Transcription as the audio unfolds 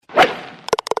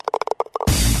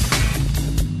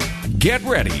Get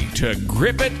ready to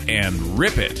grip it and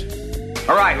rip it.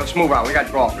 All right, let's move on. We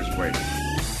got golfers waiting.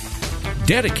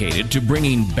 Dedicated to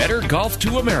bringing better golf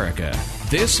to America,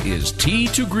 this is Tee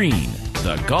to Green,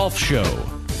 the golf show.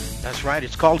 That's right,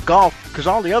 it's called golf because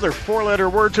all the other four-letter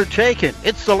words are taken.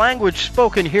 It's the language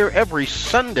spoken here every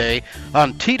Sunday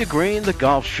on Tee to Green, the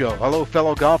golf show. Hello,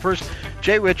 fellow golfers.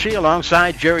 Jay Ritchie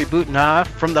alongside Jerry Butenhoff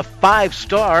from the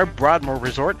five-star Broadmoor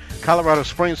Resort, Colorado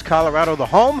Springs, Colorado, the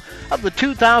home of the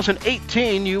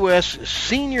 2018 U.S.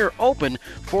 Senior Open,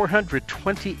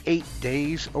 428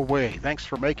 days away. Thanks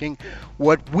for making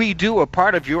what we do a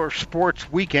part of your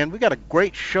sports weekend. We got a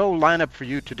great show lineup for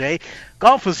you today.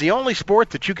 Golf is the only sport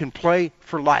that you can play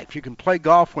for life. You can play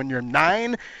golf when you're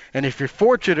 9, and if you're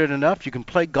fortunate enough, you can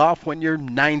play golf when you're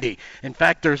 90. In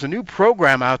fact, there's a new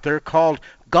program out there called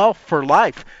Golf for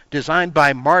Life, designed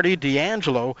by Marty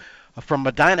D'Angelo from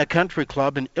Medina Country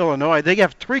Club in Illinois. They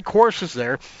have 3 courses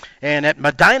there, and at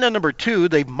Medina number 2,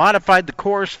 they've modified the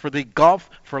course for the Golf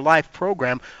for Life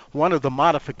program. One of the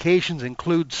modifications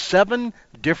includes 7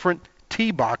 different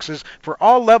tee boxes for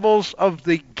all levels of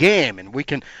the game, and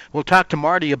we'll talk to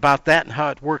Marty about that and how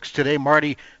it works today.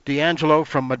 Marty D'Angelo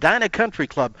from Medina Country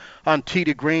Club on Tee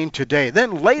to Green today.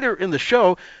 Then later in the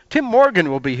show, Tim Morgan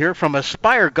will be here from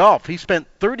Aspire Golf. He spent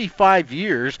over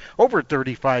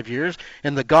 35 years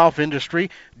in the golf industry,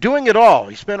 doing it all.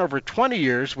 He spent over 20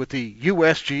 years with the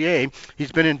USGA.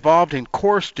 He's been involved in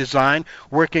course design,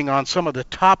 working on some of the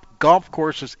top golf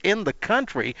courses in the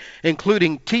country,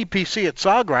 including TPC at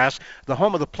Sawgrass, the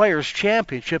home of the Players'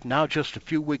 Championship, now just a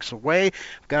few weeks away.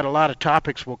 We've got a lot of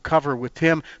topics we'll cover with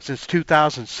him. Since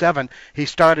 2007, he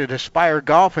started Aspire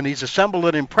Golf, and he's assembled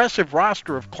an impressive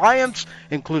roster of clients,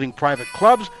 including private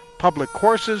clubs, public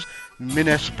courses,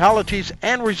 municipalities,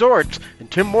 and resorts. And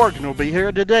Tim Morgan will be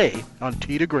here today on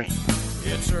Tee to Green.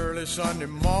 It's early Sunday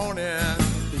morning,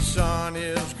 the sun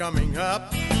is coming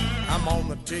up. I'm on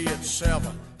the tee at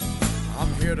 7.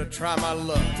 I'm here to try my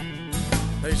luck.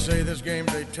 They say this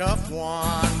game's a tough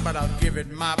one, but I'll give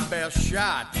it my best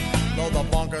shot. Though the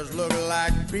bunkers look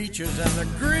like beaches and the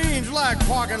greens like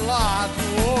parking lots.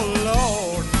 Oh,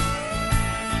 Lord,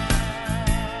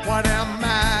 what am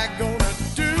I gonna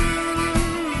do?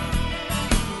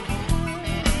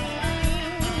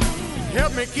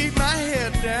 Help me keep my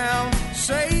head down.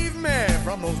 Save me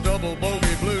from those double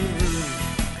bogey blues.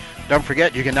 Don't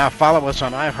forget, you can now follow us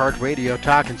on iHeartRadio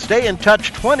Talk and stay in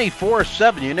touch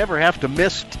 24/7. You never have to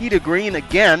miss Tee to Green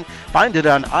again. Find it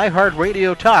on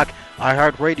iHeartRadio Talk,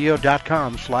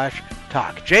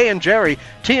 iHeartRadio.com/talk. Jay and Jerry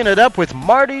teeing it up with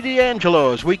Marty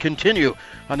D'Angelo as we continue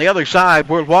on the other side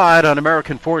worldwide on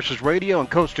American Forces Radio and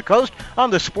coast to coast on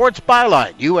the Sports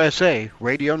Byline USA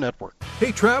Radio Network.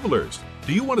 Hey, travelers,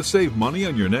 do you want to save money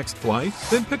on your next flight?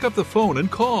 Then pick up the phone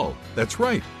and call. That's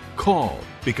right, call,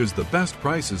 because the best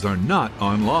prices are not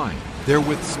online. They're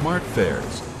with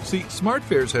SmartFares. See,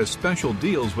 SmartFares has special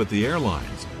deals with the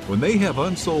airlines. When they have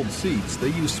unsold seats, they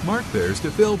use SmartFares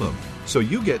to fill them. So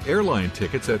you get airline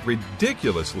tickets at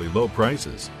ridiculously low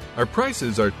prices. Our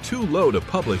prices are too low to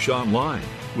publish online.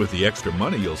 With the extra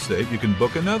money you'll save, you can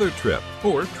book another trip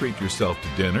or treat yourself to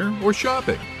dinner or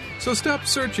shopping. So stop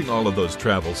searching all of those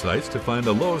travel sites to find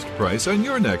the lowest price on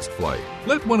your next flight.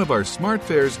 Let one of our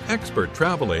SmartFares expert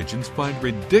travel agents find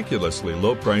ridiculously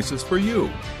low prices for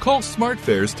you. Call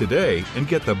SmartFares today and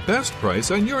get the best price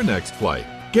on your next flight.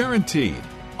 Guaranteed.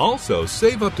 Also,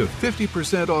 save up to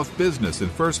 50% off business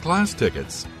and first class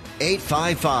tickets.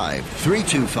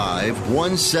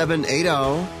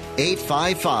 855-325-1780.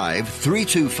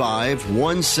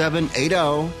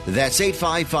 855-325-1780. That's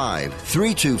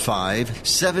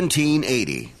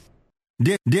 855-325-1780.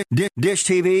 Dish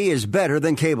TV is better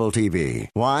than cable TV.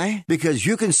 Why? Because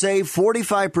you can save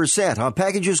 45% on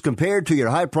packages compared to your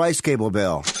high-priced cable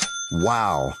bill.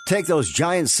 Wow. Take those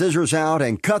giant scissors out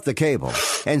and cut the cable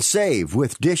and save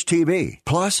with Dish TV.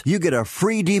 Plus, you get a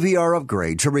free DVR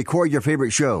upgrade to record your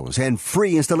favorite shows and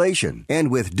free installation.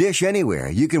 And with Dish Anywhere,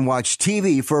 you can watch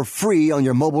TV for free on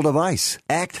your mobile device.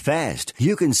 Act fast.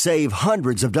 You can save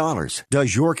hundreds of dollars.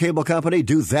 Does your cable company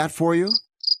do that for you?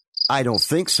 I don't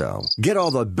think so. Get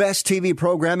all the best TV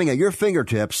programming at your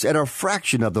fingertips at a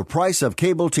fraction of the price of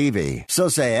cable TV. So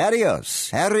say adios,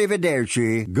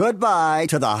 arrivederci, goodbye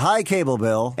to the high cable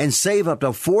bill and save up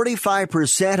to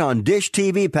 45% on Dish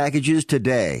TV packages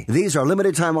today. These are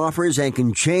limited time offers and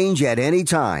can change at any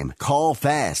time. Call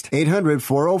fast.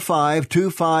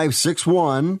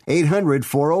 800-405-2561.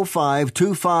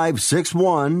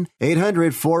 800-405-2561.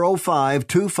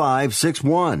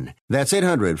 800-405-2561. That's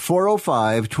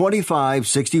 800-405-2561.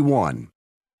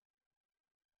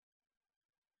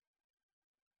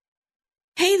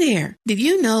 Hey there, did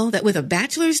you know that with a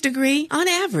bachelor's degree, on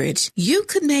average, you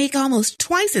could make almost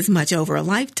twice as much over a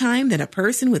lifetime than a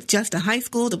person with just a high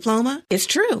school diploma? It's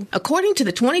true. According to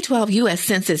the 2012 U.S.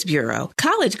 Census Bureau,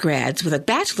 college grads with a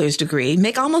bachelor's degree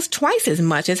make almost twice as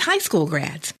much as high school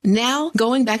grads. Now,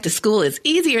 going back to school is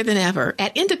easier than ever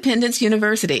at Independence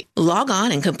University. Log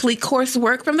on and complete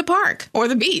coursework from the park, or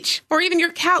the beach, or even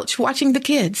your couch watching the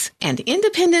kids. And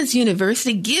Independence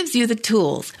University gives you the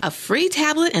tools, a free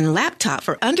tablet and laptop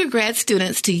for undergrad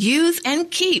students to use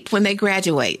and keep when they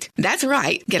graduate. That's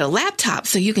right. Get a laptop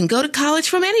so you can go to college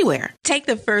from anywhere. Take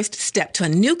the first step to a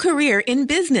new career in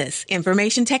business,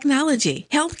 information technology,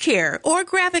 healthcare, or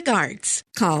graphic arts.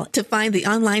 Call to find the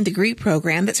online degree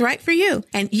program that's right for you,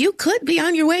 and you could be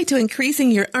on your way to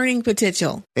increasing your earning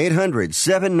potential.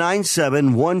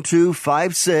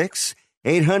 800-797-1256.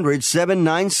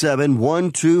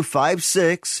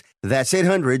 800-797-1256. That's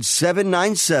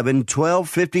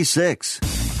 800-797-1256.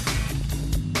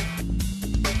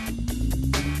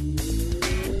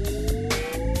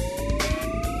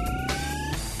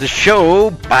 The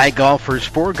show by golfers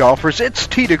for golfers. It's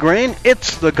Tee to Green.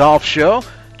 It's the Golf Show.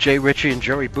 Jay Ritchie and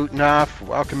Joey Butenoff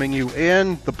welcoming you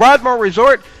in the Broadmoor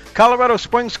Resort, Colorado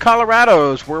Springs,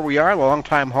 Colorado is where we are, the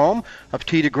longtime home of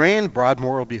Tee to Green.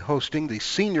 Broadmoor will be hosting the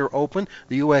Senior Open,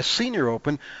 the U.S. Senior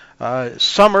Open,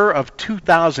 summer of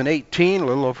 2018, a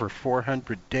little over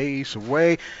 400 days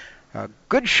away.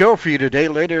 Good show for you today.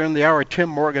 Later in the hour, Tim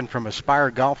Morgan from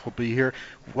Aspire Golf will be here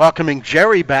welcoming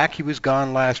Jerry back. He was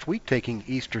gone last week, taking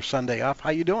Easter Sunday off. How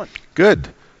you doing? Good.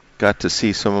 Got to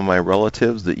see some of my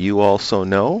relatives that you also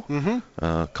know. Mm-hmm.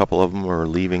 A couple of them are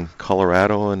leaving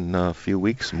Colorado in a few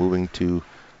weeks, moving to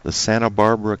the Santa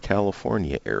Barbara,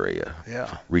 California area.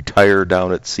 Yeah. Retire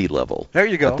down at sea level. There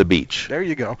you go. At the beach. There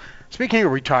you go. Speaking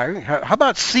of retiring, how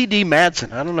about C.D.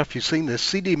 Madsen? I don't know if you've seen this.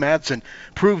 C.D. Madsen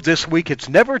proved this week it's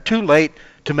never too late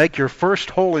to make your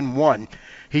first hole in one.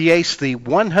 He aced the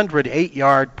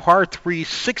 108-yard par 3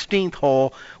 16th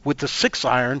hole with the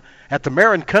 6-iron at the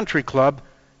Marin Country Club,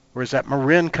 or is that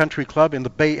Marin Country Club in the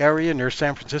Bay Area near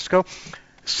San Francisco.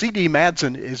 C.D.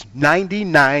 Madsen is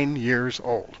 99 years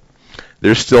old.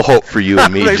 There's still hope for you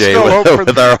and me, Jay,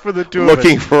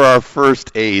 looking for our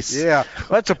first ace. Yeah, well,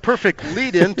 that's a perfect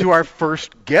lead-in to our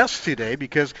first guest today,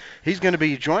 because he's going to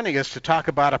be joining us to talk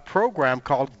about a program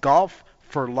called Golf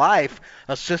for Life,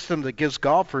 a system that gives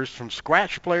golfers from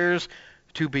scratch players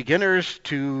to beginners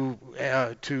to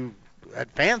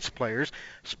advanced players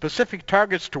specific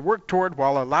targets to work toward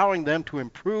while allowing them to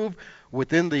improve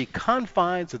within the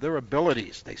confines of their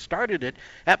abilities. They started it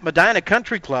at Medina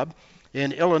Country Club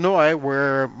in Illinois,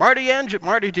 where Marty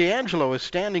D'Angelo is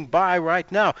standing by right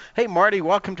now. Hey, Marty,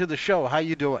 welcome to the show. How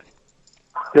you doing?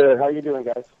 Good. How you doing,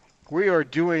 guys? We are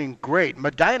doing great.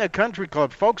 Medina Country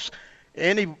Club, folks.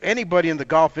 Anybody in the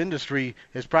golf industry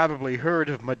has probably heard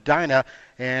of Medina,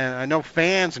 and I know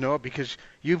fans know it because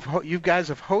you guys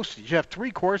have hosted. You have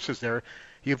 3 courses there.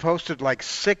 You've hosted like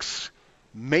 6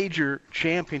 major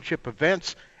championship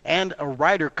events and a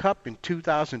Ryder Cup in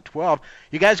 2012.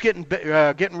 You guys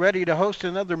getting ready to host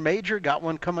another major? Got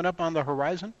one coming up on the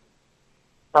horizon?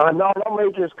 No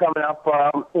majors coming up.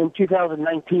 In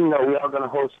 2019, though, we are going to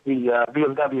host the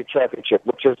BMW Championship,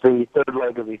 which is the third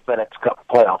leg of the FedEx Cup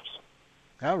playoffs.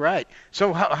 All right.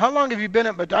 So how long have you been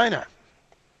at Medina?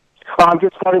 I'm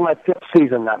just starting my 5th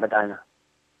season at Medina.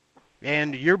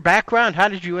 And your background, how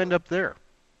did you end up there?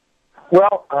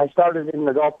 Well, I started in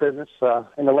the golf business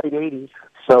in the late 80s,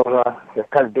 so I'm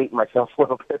kind of dating myself a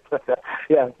little bit. But,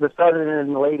 I started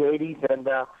in the late 80s and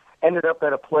ended up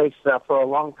at a place for a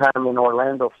long time in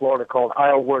Orlando, Florida called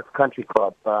Isleworth Country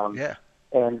Club.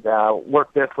 And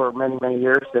worked there for many, many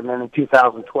years. And then in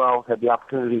 2012, had the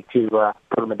opportunity to go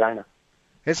to Medina.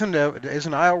 Isn't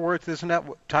Isleworth, isn't that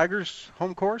Tiger's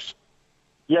home course?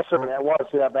 Yes, sir. That was.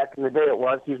 Back in the day it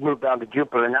was. He's moved down to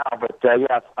Jupiter now. But,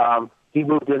 he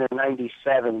moved in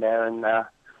 97 there and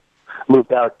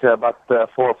moved out about 4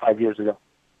 or 5 years ago.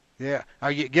 Yeah.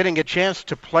 Are you getting a chance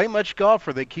to play much golf,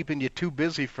 or are they keeping you too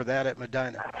busy for that at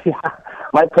Medina? Yeah,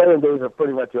 my playing days are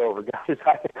pretty much over, guys.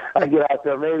 I get out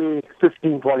there maybe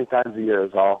 15, 20 times a year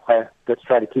is all. I just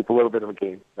try to keep a little bit of a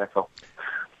game, that's all.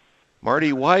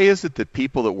 Marty, why is it that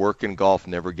people that work in golf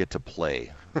never get to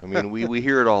play? I mean, we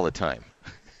hear it all the time.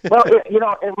 Well,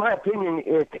 in my opinion,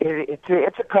 it's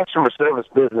a customer service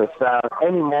business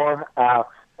anymore. As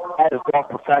golf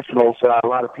professionals, a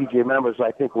lot of PGA members,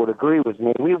 I think, would agree with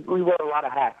me. We wear a lot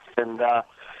of hats, and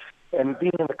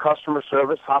being in the customer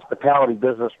service, hospitality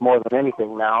business more than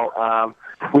anything now,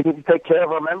 we need to take care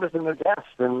of our members and their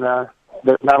guests, and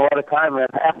there's not a lot of time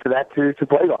after that to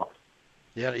play golf.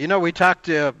 Yeah, you know, we talked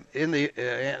and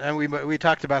we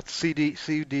talked about C.D.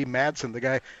 Madsen, the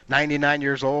guy, 99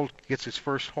 years old, gets his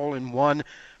first hole in one.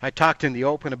 I talked in the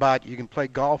Open about you can play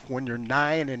golf when you're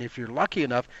 9, and if you're lucky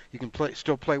enough, you can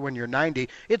still play when you're 90.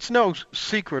 It's no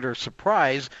secret or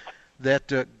surprise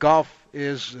that golf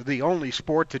is the only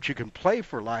sport that you can play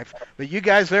for life. But you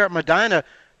guys there at Medina,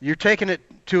 you're taking it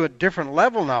to a different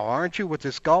level now, aren't you, with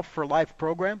this Golf for Life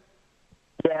program?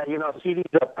 Yeah, you know, CD's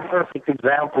a perfect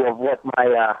example of what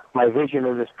my vision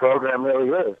of this program really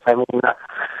is. I mean, I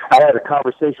had a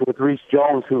conversation with Reese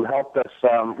Jones, who helped us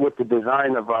with the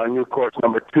design of our new course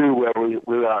number 2, where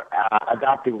we are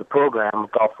adopting the program,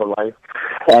 Golf for Life.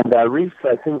 And Reese,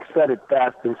 I think, said it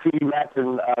best, and CD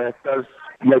Madsen does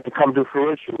make it come to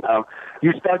fruition.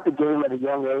 You start the game at a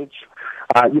young age.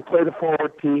 You play the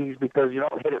forward tees because you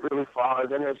don't hit it really far.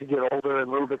 Then as you get older and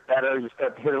a little bit better, you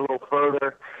start to hit it a little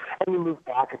further, and you move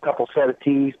back a couple set of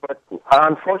tees. But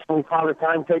unfortunately, Father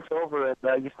Time takes over,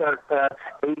 and you start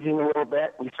aging a little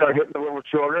bit. You start hitting a little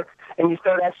shorter, and you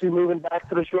start actually moving back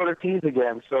to the shorter tees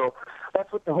again. So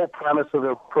that's what the whole premise of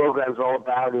the program is all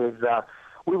about. Is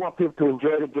we want people to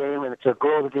enjoy the game, and it's a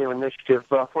grow the game initiative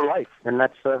for life, and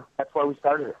that's why we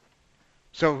started it.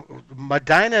 So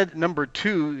Medina number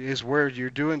 2 is where you're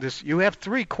doing this. You have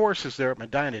 3 courses there at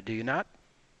Medina, do you not?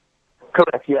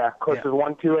 Correct, yeah. Courses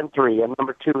 1, 2, and 3, and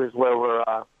number 2 is where we're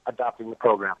adopting the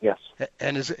program. Yes.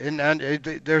 And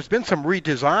there's been some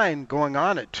redesign going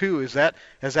on at 2.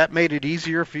 Has that made it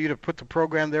easier for you to put the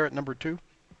program there at number 2?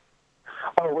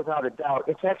 Oh, without a doubt.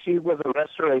 It's actually was a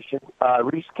restoration.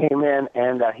 Reese came in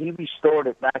and he restored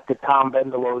it back to Tom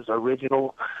Bendelow's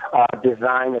original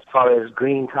design as far as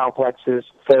green complexes,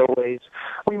 fairways.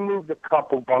 We moved a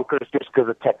couple bunkers just because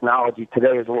the technology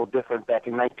today is a little different. Back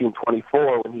in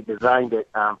 1924 when he designed it,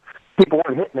 people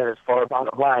weren't hitting it as far down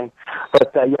the line.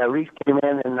 But, yeah, Reese came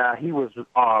in and he was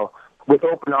with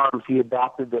open arms. He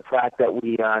adopted the fact that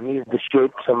we needed to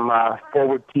shape some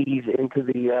forward tees into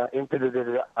the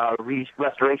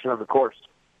restoration of the course.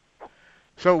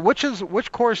 So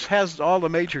which course has all the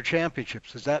major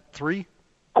championships? Is that 3?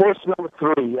 Course number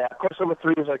 3, yeah. Course number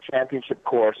 3 is our championship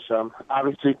course.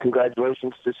 Obviously,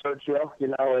 congratulations to Sergio.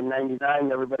 You know, in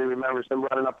 '99, everybody remembers him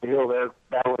running up the hill there,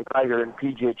 battling Tiger in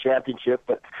PGA Championship,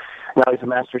 but now he's a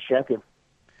Masters champion.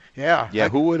 Yeah. Yeah,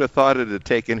 who would have thought it had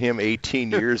taken him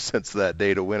 18 years since that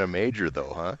day to win a major,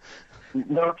 though, huh?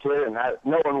 No kidding.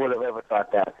 No one would have ever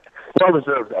thought that. Well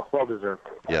deserved, though. Well deserved.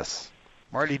 Yes.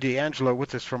 Marty D'Angelo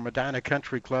with us from Medina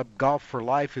Country Club. Golf for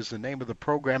Life is the name of the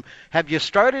program. Have you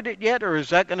started it yet, or is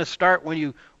that going to start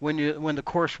when the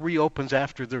course reopens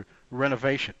after the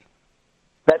renovation?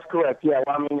 That's correct. Yeah,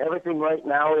 well, I mean, everything right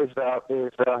now is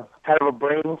kind of a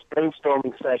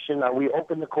brainstorming session. We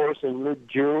opened the course in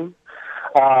mid-June,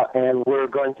 and we're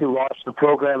going to launch the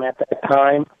program at that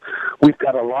time. We've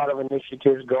got a lot of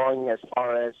initiatives going as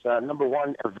far as, number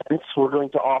 1, events we're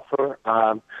going to offer.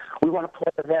 We want to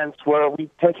play events where we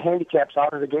take handicaps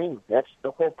out of the game. That's the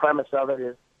whole premise of it,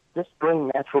 is just bring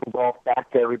natural golf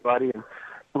back to everybody, and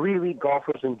really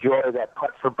golfers enjoy that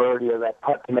putt for birdie or that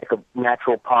putt to make a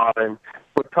natural par. And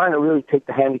we're trying to really take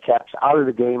the handicaps out of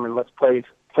the game and let's play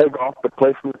golf, but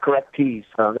play from the correct tees.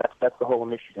 That's the whole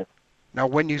initiative. Now,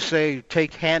 when you say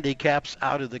take handicaps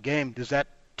out of the game, does that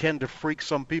tend to freak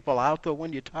some people out, though,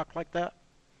 when you talk like that?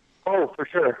 Oh, for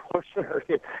sure.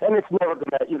 And it's never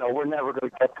going to, we're never going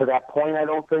to get to that point, I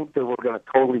don't think, that we're going to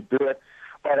totally do it.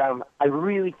 But I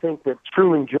really think that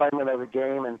true enjoyment of the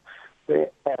game and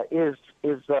is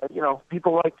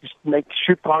people like to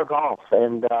shoot par golf,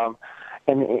 and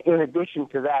in addition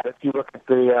to that, if you look at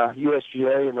the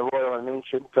USGA and the Royal and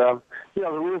Ancient, the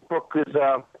rule book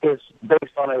is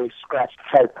based on a scratch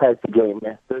type of game.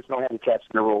 There's no handicaps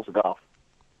in the rules of golf.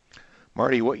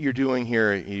 Marty, what you're doing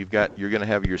here, you're going to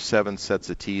have your 7 sets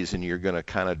of tees, and you're going to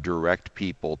kind of direct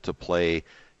people to play,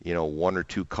 1 or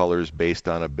 2 colors based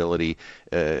on ability.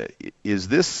 Is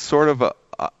this sort of a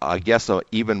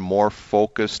even more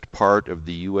focused part of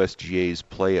the USGA's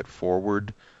Play It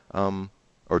Forward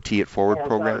or Tee It Forward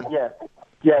program?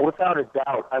 Yeah, without a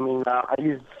doubt. I mean, I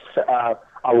use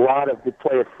a lot of the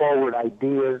Play It Forward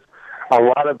ideas, a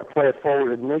lot of the Play It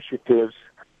Forward initiatives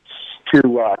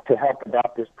to help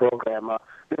adopt this program.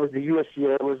 There was the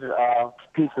USGA, it was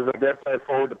pieces of their Play It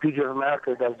Forward. The PGA of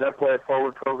America does their Play It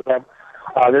Forward program.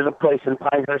 There's a place in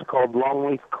Pinehurst called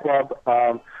Longleaf Club,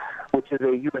 which is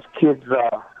a U.S. Kids,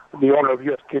 the owner of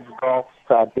U.S. Kids Golf,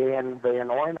 Dan Van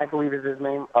Oren, I believe is his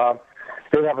name.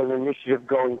 They have an initiative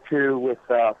going, too, with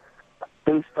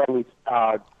based on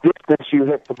the distance you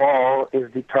hit the ball is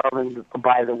determined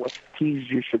by what tees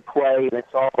you should play, and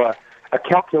it's all a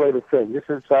calculated thing. This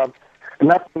is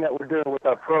Nothing that we're doing with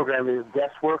our program is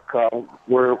guesswork.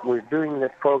 We're doing this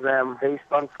program based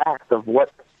on fact of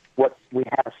what we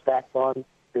have stacked on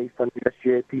based on the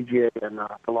SGA, PGA, and the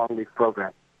Longleaf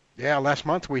program. Yeah, last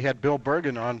month we had Bill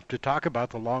Bergen on to talk about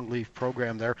the Longleaf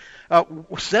program there.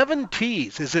 7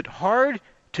 tees. Is it hard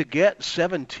to get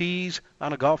 7 tees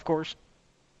on a golf course?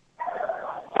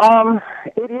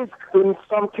 It is in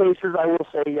some cases. I will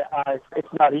say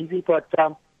it's not easy, but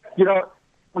you know,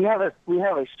 we have a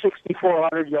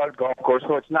 6,400-yard golf course,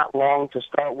 so it's not long to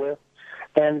start with,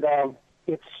 and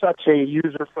it's such a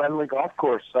user-friendly golf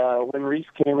course. When Reese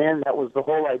came in, that was the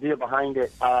whole idea behind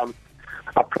it.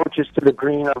 Approaches to the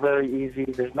green are very easy.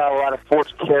 There's not a lot of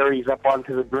forced carries up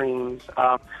onto the greens.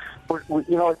 You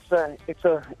know, it's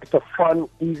a fun,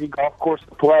 easy golf course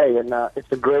to play, and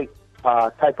it's a great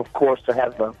type of course to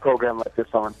have a program like this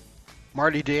on.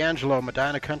 Marty D'Angelo,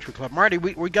 Medina Country Club. Marty,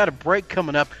 we got a break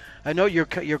coming up. I know you're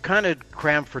kind of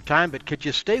crammed for time, but could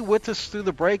you stay with us through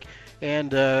the break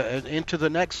and into the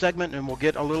next segment, and we'll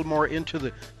get a little more into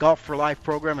the Golf for Life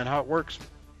program and how it works?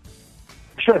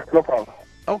 Sure, no problem.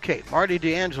 Okay, Marty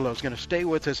D'Angelo is going to stay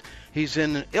with us. He's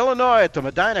in Illinois at the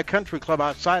Medina Country Club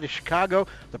outside of Chicago.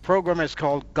 The program is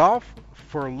called Golf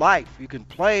for Life. You can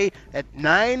play at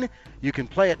 9, you can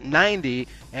play at 90,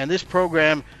 and this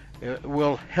program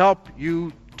will help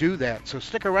you do that. So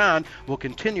stick around. We'll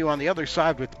continue on the other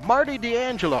side with Marty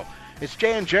D'Angelo. It's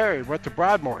Jay and Jerry. We're at the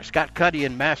Broadmoor. Scott Cuddy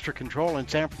in Master Control in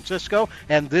San Francisco,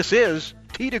 and this is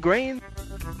Tee to Green.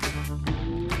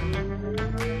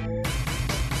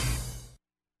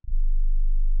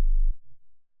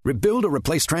 Rebuild or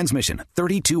replace transmission,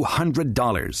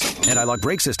 $3,200. Anti-lock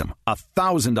brake system,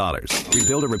 $1,000.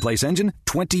 Rebuild or replace engine,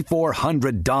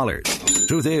 $2,400.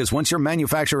 Truth is, once your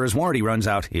manufacturer's warranty runs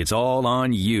out, it's all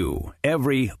on you.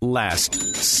 Every last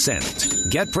cent.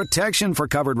 Get protection for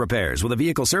covered repairs with a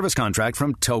vehicle service contract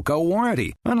from Toco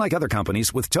Warranty. Unlike other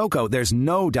companies, with Toco, there's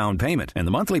no down payment, and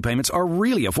the monthly payments are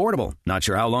really affordable. Not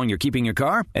sure how long you're keeping your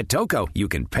car? At Toco, you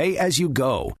can pay as you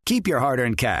go. Keep your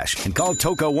hard-earned cash and call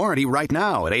Toco Warranty right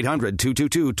now at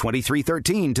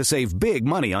 800-222-2313 to save big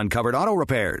money on covered auto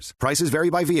repairs. Prices vary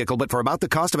by vehicle, but for about the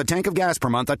cost of a tank of gas per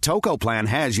month, a Toco plan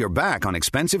has your back on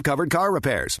expensive covered car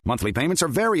repairs. Monthly payments are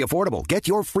very affordable. Get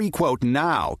your free quote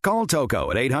now. Call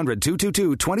Toco at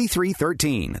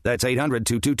 800-222-2313. That's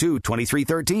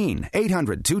 800-222-2313.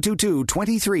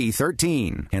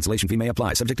 800-222-2313. Cancellation fee may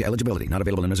apply. Subject to eligibility. Not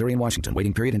available in Missouri and Washington.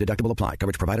 Waiting period and deductible apply.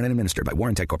 Coverage provided and administered by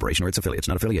Warrantech Corporation or its affiliates.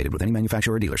 Not affiliated with any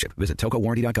manufacturer or dealership. Visit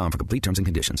TocoWarranty.com for complete terms and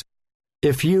conditions.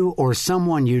 If you or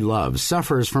someone you love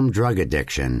suffers from drug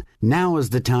addiction, now is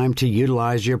the time to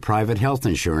utilize your private health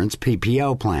insurance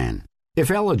PPO plan. If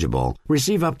eligible,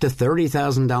 receive up to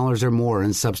 $30,000 or more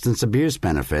in substance abuse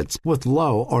benefits with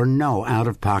low or no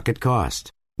out-of-pocket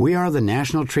cost. We are the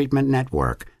National Treatment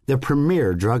Network, the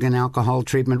premier drug and alcohol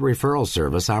treatment referral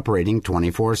service operating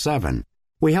 24/7.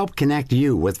 We help connect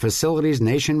you with facilities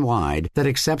nationwide that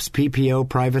accepts PPO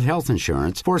private health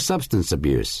insurance for substance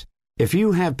abuse. If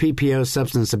you have PPO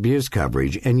substance abuse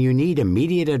coverage and you need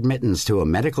immediate admittance to a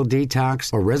medical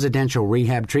detox or residential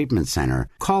rehab treatment center,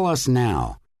 call us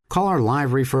now. Call our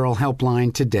live referral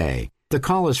helpline today. The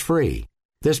call is free.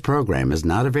 This program is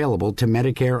not available to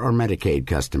Medicare or Medicaid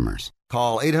customers.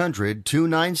 Call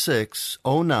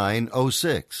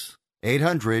 800-296-0906.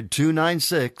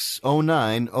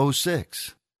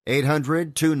 800-296-0906.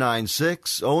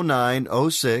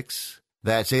 800-296-0906.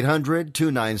 That's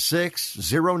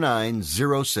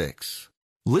 800-296-0906.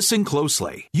 Listen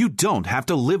closely. You don't have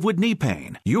to live with knee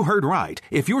pain. You heard right.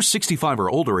 If you're 65 or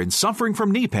older and suffering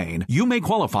from knee pain, you may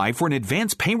qualify for an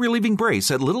advanced pain-relieving brace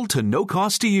at little to no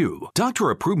cost to you. Dr.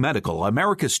 Approved Medical,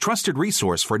 America's trusted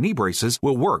resource for knee braces,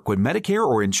 will work with Medicare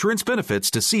or insurance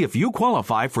benefits to see if you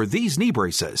qualify for these knee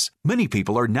braces. Many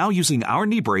people are now using our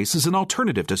knee brace as an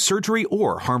alternative to surgery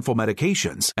or harmful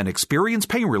medications and experience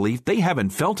pain relief they haven't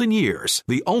felt in years.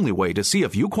 The only way to see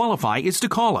if you qualify is to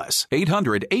call us.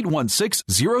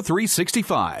 800-816-0365.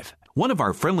 One of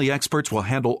our friendly experts will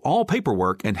handle all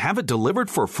paperwork and have it delivered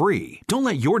for free. Don't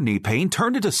let your knee pain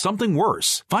turn into something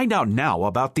worse. Find out now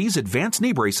about these advanced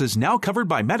knee braces now covered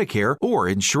by Medicare or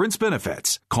insurance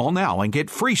benefits. Call now and get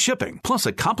free shipping, plus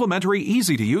a complimentary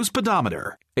easy-to-use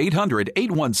pedometer.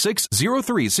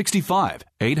 800-816-0365.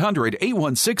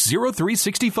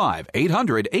 800-816-0365.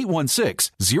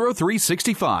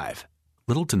 800-816-0365.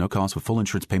 Little to no cost with full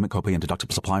insurance payment, copay, and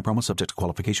deductible supply promo subject to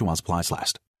qualification while supplies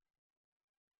last.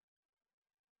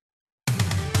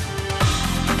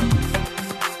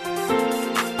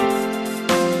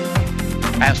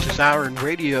 Fastest hour in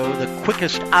radio, the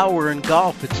quickest hour in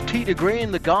golf. It's Tee to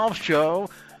Green, the golf show.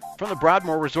 From the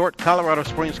Broadmoor Resort, Colorado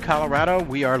Springs, Colorado,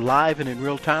 we are live and in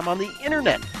real time on the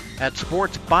internet at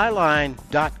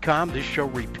sportsbyline.com. This show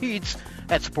repeats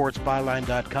at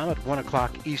sportsbyline.com at 1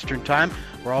 o'clock Eastern Time.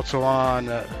 We're also on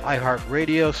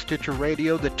iHeartRadio, Stitcher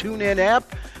Radio, the TuneIn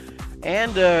app,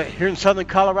 and here in Southern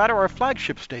Colorado, our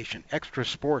flagship station, Extra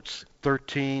Sports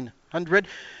 1300.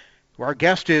 Our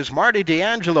guest is Marty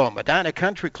D'Angelo, Medina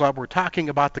Country Club. We're talking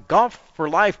about the Golf for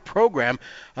Life program,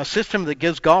 a system that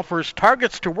gives golfers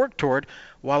targets to work toward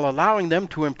while allowing them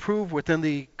to improve within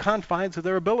the confines of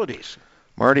their abilities.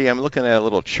 Marty, I'm looking at a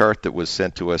little chart that was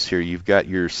sent to us here. You've got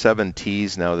your 7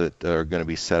 tees now that are going to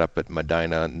be set up at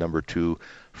Medina number 2.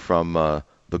 From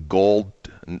the gold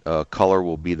color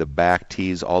will be the back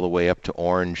tees all the way up to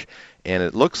orange. And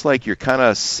it looks like you're kind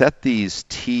of set these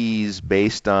tees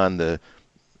based on the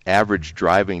average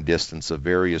driving distance of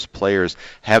various players.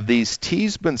 Have these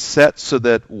tees been set so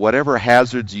that whatever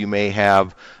hazards you may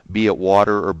have, be it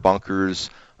water or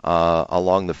bunkers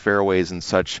along the fairways and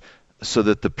such, so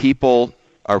that the people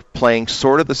are playing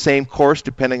sort of the same course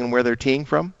depending on where they're teeing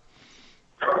from?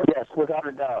 Yes, without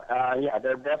a doubt.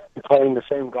 They're definitely playing the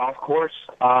same golf course.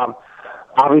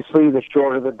 Obviously, the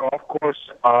shorter the golf course,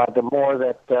 the more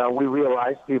that we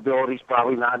realize the ability is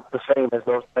probably not the same as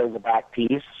those playing the back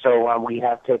tees. So we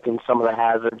have taken some of the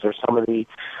hazards or some of the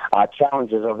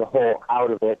challenges of the hole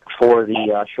out of it for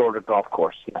the shorter golf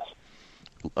course, yes.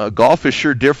 Golf is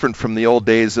sure different from the old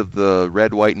days of the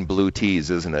red, white, and blue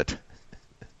tees, isn't it?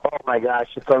 Oh my gosh,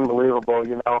 it's unbelievable!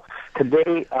 You know,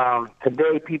 today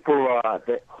people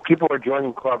are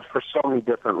joining clubs for so many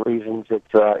different reasons.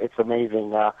 It's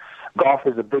amazing. Golf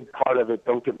is a big part of it.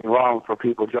 Don't get me wrong, for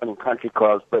people joining country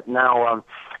clubs, but now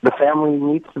the family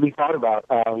needs to be thought about.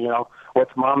 You know,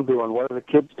 what's mom doing? What are the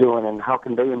kids doing? And how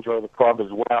can they enjoy the club as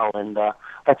well? And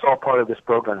that's all part of this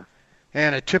program.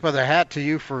 And a tip of the hat to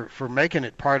you for making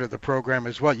it part of the program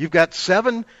as well. You've got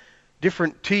 7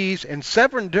 different tees and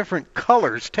 7 different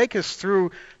colors. Take us through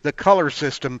the color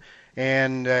system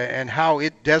and how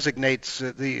it designates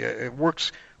it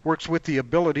works with the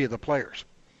ability of the players.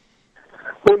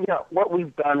 Well, yeah, what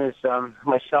we've done is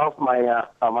myself, my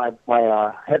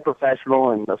head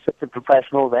professional and assistant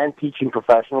professionals and teaching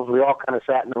professionals, we all kind of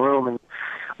sat in the room and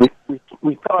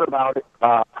we thought about it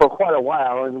for quite a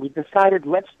while, and we decided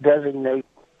let's designate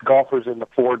golfers into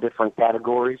 4 different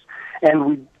categories,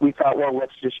 and we thought, well,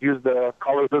 let's just use the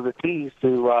colors of the tees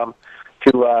to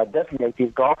designate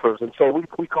these golfers. And so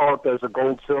we call it, there's a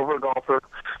gold silver golfer,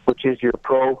 which is your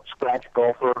pro scratch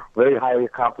golfer, very highly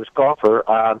accomplished golfer,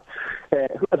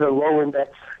 who has a low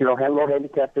index, low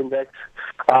handicap index.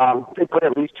 They play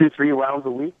at least 2-3 rounds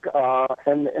a week,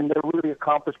 and they're really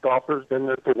accomplished golfers. Then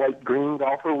there's the white green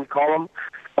golfer, we call them.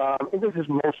 And this is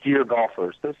most year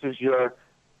golfers. This is your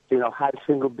high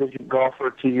single-digit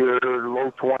golfer to your low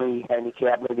 20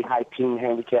 handicap, maybe high teen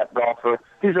handicap golfer.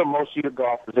 These are most-year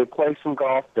golfers. They play some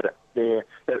golf. They're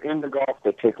into golf.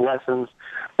 They take lessons.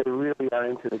 They really are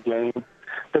into the game.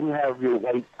 Then you have your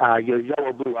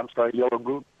yellow-blue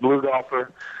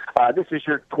golfer. This is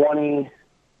your 20,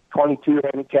 22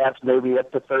 handicaps, maybe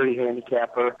up to 30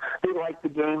 handicapper. They like the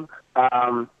game.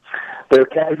 They're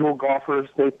casual golfers.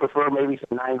 They prefer maybe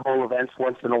some 9-hole events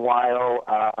once in a while.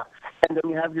 And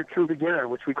then you have your true beginner,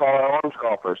 which we call our orange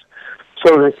golfers.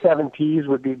 So the 7 tees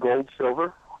would be gold,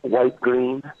 silver, white,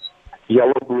 green,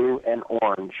 yellow, blue, and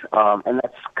orange. And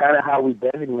that's kind of how we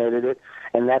designated it,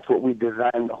 and that's what we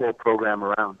designed the whole program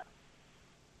around.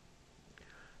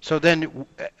 So then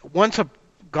once a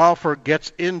golfer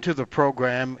gets into the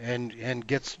program and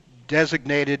gets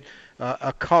designated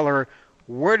a color,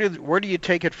 where do you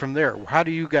take it from there? How do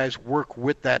you guys work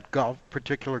with that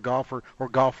particular golfer or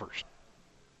golfers?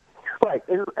 Right,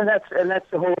 and that's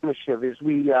the whole initiative. Is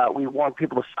we want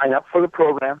people to sign up for the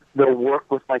program. They'll work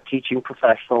with my teaching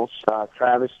professionals,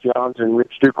 Travis Jones and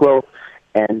Rich Duclos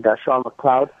and Sean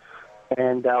McLeod.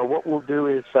 And what we'll do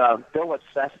is they'll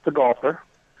assess the golfer.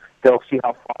 They'll see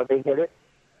how far they hit it.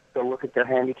 They'll look at their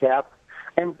handicap,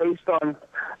 and based on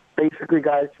basically,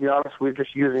 guys, to be honest, we're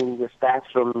just using the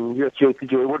stats from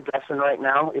USGPGA. We're guessing right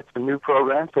now. It's a new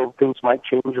program, so things might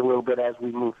change a little bit as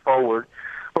we move forward.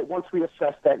 But once we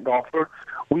assess that golfer,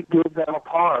 we give them a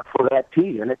par for that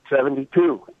tee, and it's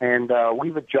 72. And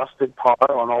we've adjusted par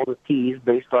on all the tees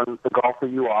based on the golfer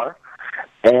you are.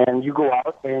 And you go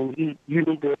out, and you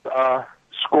need to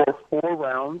score 4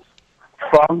 rounds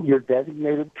from your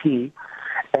designated tee,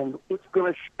 and it's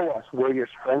going to show us where your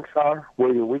strengths are,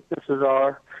 where your weaknesses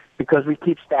are, because we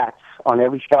keep stats on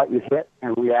every shot you hit,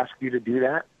 and we ask you to do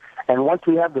that. And once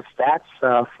we have the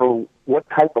stats for what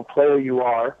type of player you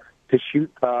are to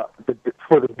shoot for the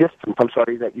distance,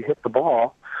 that you hit the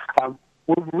ball,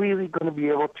 we're really going to be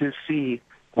able to see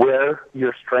where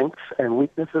your strengths and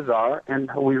weaknesses are,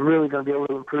 and we're really going to be able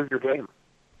to improve your game.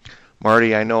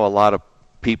 Marty, I know a lot of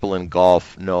people in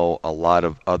golf know a lot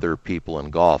of other people in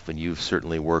golf, and you've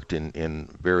certainly worked in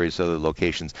various other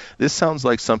locations. This sounds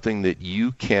like something that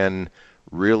you can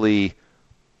really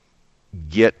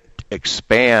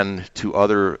expand to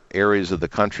other areas of the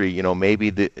country. You know, maybe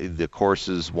the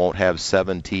courses won't have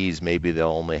 7 tees, maybe they'll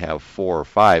only have 4 or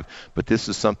 5, but this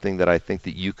is something that I think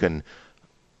that you can,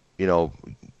 you know,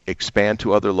 expand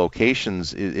to other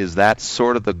locations. Is that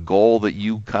sort of the goal that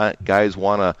you guys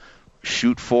want to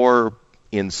shoot for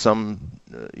in some,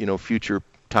 future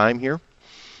time here?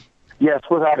 Yes,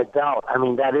 without a doubt. I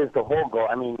mean, that is the whole goal.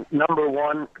 I mean, number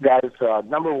one, guys,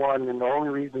 and the only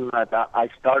reason that I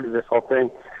started this whole thing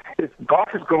is golf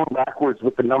is going backwards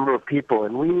with the number of people,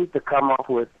 and we need to come up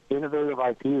with innovative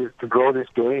ideas to grow this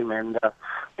game. And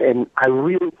I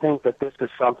really think that this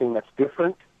is something that's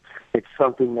different. It's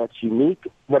something that's unique,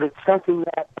 but it's something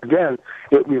that, again,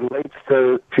 it relates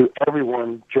to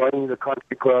everyone joining the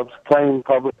country clubs, playing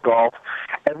public golf.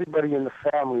 Everybody in the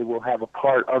family will have a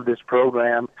part of this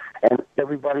program, and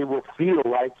everybody will feel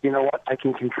like, you know what, I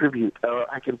can contribute.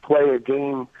 I can play a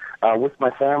game with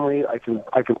my family. I can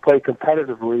play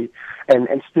competitively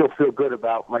and still feel good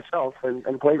about myself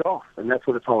and play golf, and that's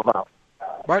what it's all about.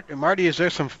 Marty, is there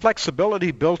some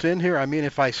flexibility built in here? I mean,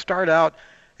 if I start out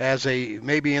as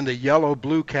maybe in the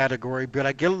yellow-blue category, but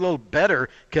I get a little better,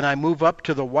 can I move up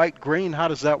to the white-green? How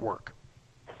does that work?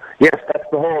 Yes,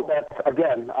 that's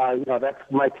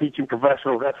my teaching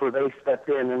professionals. That's where they step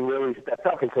in and really step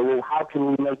up and say, well, how can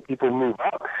we make people move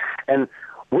up? And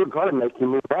we're going to make you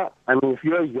move up. I mean, if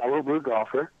you're a yellow-blue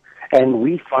golfer, and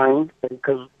we find,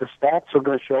 because the stats are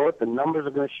going to show it, the numbers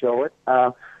are going to show it,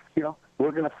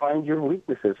 we're going to find your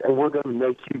weaknesses, and we're going to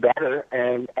make you better.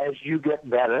 And as you get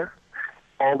better,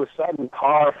 all of a sudden,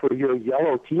 par for your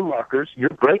yellow tee markers, you're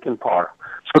breaking par.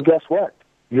 So guess what?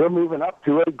 You're moving up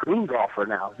to a green golfer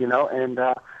now, and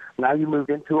now you move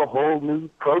into a whole new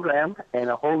program and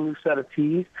a whole new set of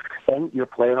tees, and you're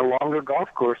playing a longer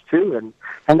golf course too.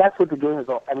 And that's what the game is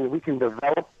all. I mean, we can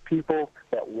develop people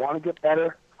that want to get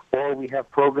better, or we have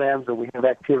programs or we have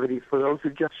activities for those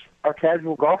who just are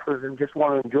casual golfers and just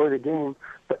want to enjoy the game,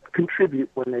 but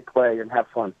contribute when they play and have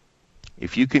fun.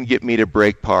 If you can get me to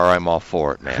break par, I'm all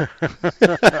for it, man.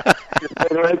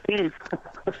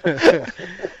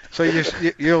 So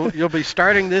you'll be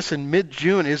starting this in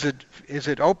mid-June. Is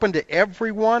it open to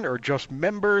everyone or just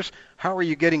members? How are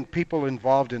you getting people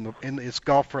involved in this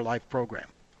Golf for Life program?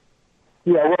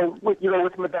 Yeah, well,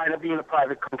 with Medina being a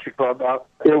private country club,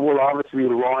 it will obviously be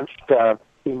launched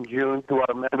in June through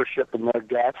our membership and their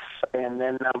guests, and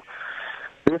then.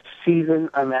 This season,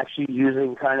 I'm actually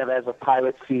using kind of as a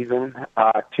pilot season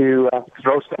to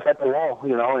throw stuff at the wall,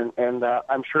 and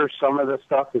I'm sure some of the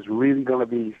stuff is really going to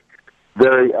be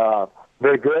very,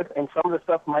 very good, and some of the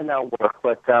stuff might not work.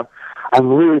 But I'm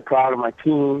really proud of my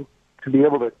team to be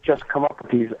able to just come up with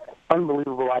these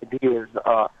unbelievable ideas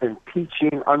and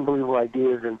teaching unbelievable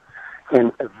ideas and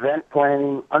event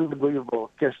planning,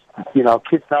 unbelievable. Just,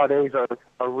 kids nowadays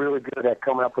are really good at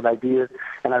coming up with ideas,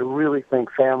 and I really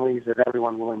think families and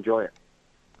everyone will enjoy it.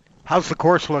 How's the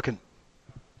course looking?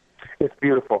 It's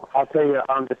beautiful. I'll tell you,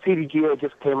 the CDGA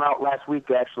just came out last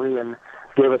week, actually, and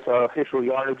gave us our official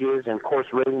yardages and course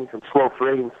ratings and slope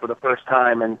ratings for the first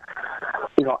time. And,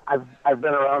 I've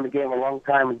been around the game a long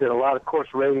time and did a lot of course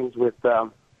ratings with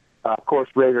course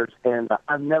raters, and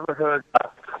I've never heard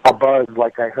a buzz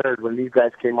like I heard when these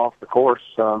guys came off the course.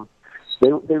 They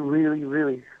really,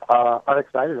 really are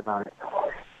excited about it.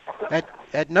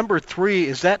 At number 3,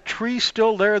 is that tree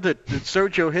still there that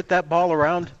Sergio hit that ball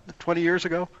around 20 years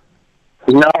ago?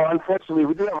 No, unfortunately,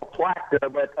 we do have a plaque there,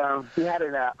 but he had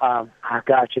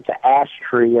it's an ash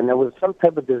tree, and there was some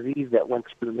type of disease that went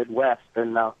through the Midwest,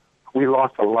 and we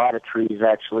lost a lot of trees,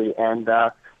 actually, and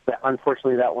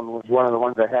unfortunately, that one was one of the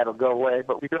ones that had to go away,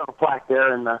 but we do have a plaque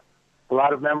there, and a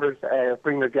lot of members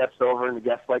bring their guests over, and the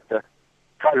guests like to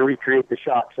try to recreate the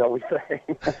shot, shall we say.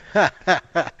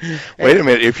 Wait a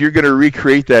minute. If you're going to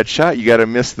recreate that shot, you got to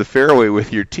miss the fairway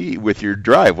with your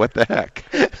drive. What the heck?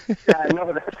 Yeah, I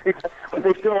know that. But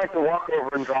they still like to walk over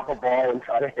and drop a ball and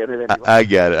try to hit it anyway. I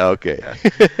get it. Okay.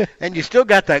 And you still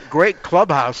got that great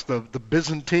clubhouse, the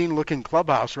Byzantine-looking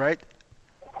clubhouse, right?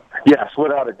 Yes,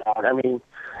 without a doubt. I mean,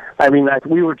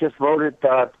 we were just voted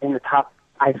in the top,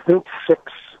 I think, 6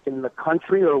 in the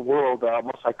country or world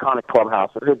most iconic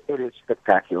clubhouse. It is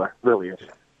spectacular. It really is.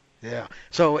 Yeah.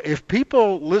 So if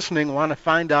people listening want to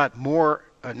find out more,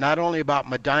 not only about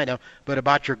Medina, but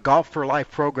about your Golf for Life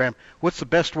program, what's the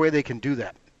best way they can do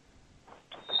that?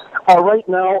 Right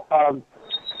now,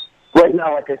 Right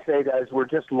now, like I say, guys, we're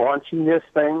just launching this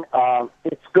thing.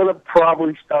 It's going to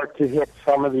probably start to hit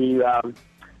some of the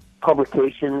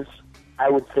publications, I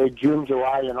would say June,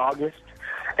 July, and August.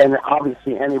 And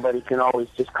obviously, anybody can always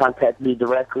just contact me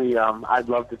directly. I'd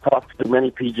love to talk to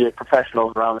many PGA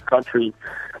professionals around the country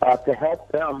to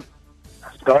help them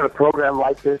start a program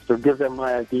like this or give them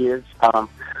my ideas.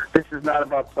 This is not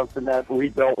about something that we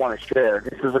don't want to share.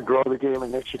 This is a Grow the Game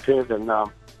initiative, and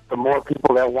the more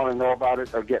people that want to know about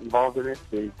it or get involved in it,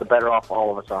 the better off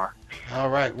all of us are. All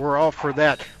right, we're all for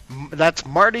that. That's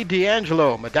Marty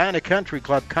D'Angelo, Medina Country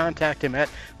Club. Contact him at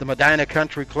the Medina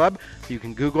Country Club. You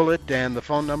can Google it, and the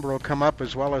phone number will come up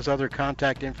as well as other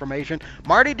contact information.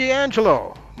 Marty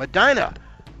D'Angelo, Medina,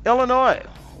 Illinois.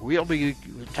 We'll be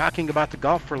talking about the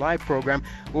Golf for Life program.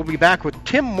 We'll be back with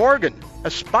Tim Morgan,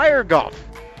 Aspire Golf,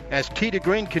 as Tee to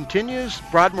Green continues.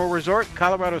 Broadmoor Resort,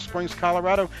 Colorado Springs,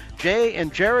 Colorado. Jay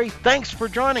and Jerry, thanks for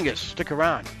joining us. Stick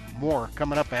around. More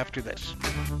coming up after this.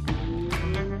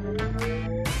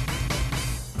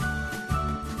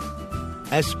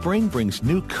 As spring brings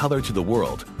new color to the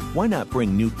world, why not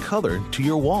bring new color to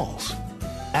your walls?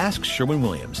 Ask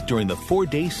Sherwin-Williams during the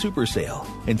 4-day super sale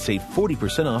and save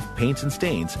 40% off paints and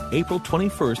stains April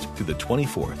 21st through the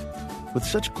 24th. With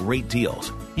such great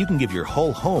deals, you can give your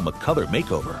whole home a color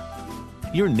makeover.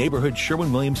 Your neighborhood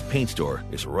Sherwin-Williams paint store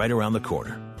is right around the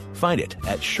corner. Find it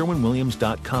at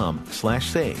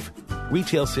sherwinwilliams.com/save.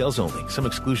 Retail sales only. Some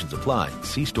exclusions apply.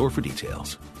 See store for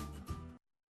details.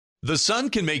 The sun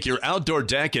can make your outdoor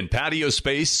deck and patio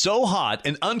space so hot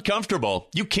and uncomfortable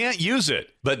you can't use it.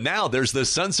 But now there's the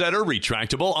Sunsetter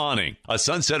Retractable Awning. A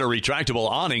Sunsetter Retractable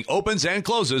Awning opens and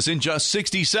closes in just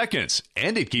 60 seconds,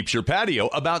 and it keeps your patio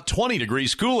about 20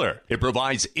 degrees cooler. It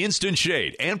provides instant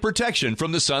shade and protection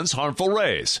from the sun's harmful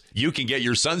rays. You can get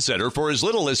your Sunsetter for as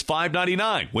little as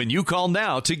 $5.99 when you call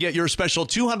now to get your special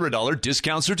 $200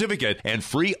 discount certificate and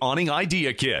free awning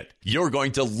idea kit. You're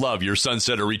going to love your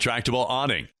Sunsetter Retractable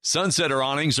Awning. Sunsetter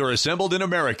awnings are assembled in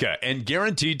America and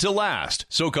guaranteed to last.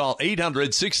 So call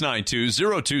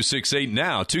 800-692-0268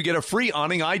 now to get a free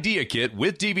awning idea kit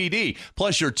with DVD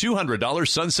plus your $200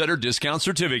 Sunsetter discount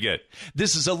certificate.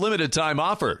 This is a limited time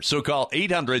offer, so call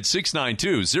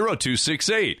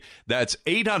 800-692-0268. That's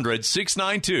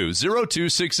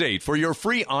 800-692-0268 for your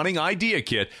free awning idea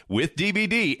kit with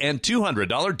DVD and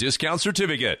 $200 discount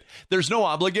certificate. There's no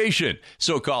obligation,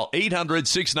 so call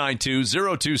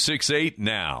 800-692-0268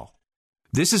 now.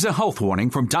 This is a health warning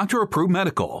from Dr. Approved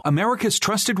Medical, America's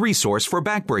trusted resource for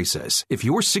back braces. If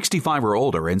you're 65 or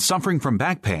older and suffering from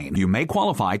back pain, you may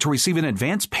qualify to receive an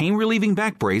advanced pain-relieving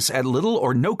back brace at little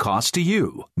or no cost to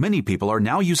you. Many people are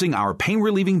now using our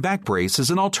pain-relieving back brace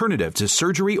as an alternative to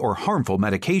surgery or harmful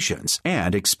medications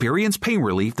and experience pain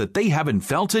relief that they haven't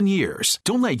felt in years.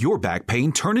 Don't let your back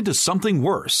pain turn into something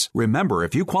worse. Remember,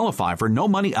 if you qualify for no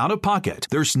money out of pocket,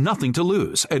 there's nothing to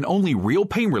lose and only real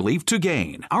pain relief to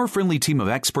gain. Our friendly team of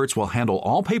experts will handle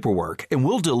all paperwork and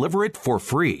will deliver it for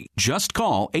free. Just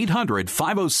call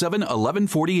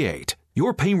 800-507-1148.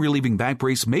 Your pain-relieving back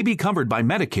brace may be covered by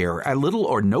Medicare at little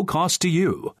or no cost to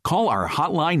you. Call our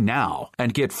hotline now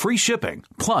and get free shipping,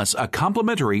 plus a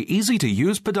complimentary,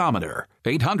 easy-to-use pedometer.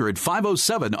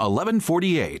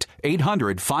 800-507-1148.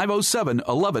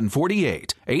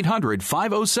 800-507-1148.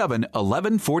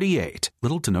 800-507-1148.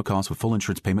 Little to no cost with full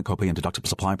insurance payment, copay, and deductible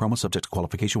supply promo subject to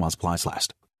qualification while supplies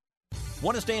last.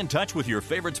 Want to stay in touch with your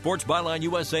favorite Sports Byline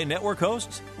USA network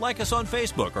hosts? Like us on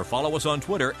Facebook or follow us on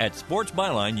Twitter at Sports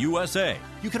Byline USA.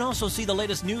 You can also see the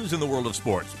latest news in the world of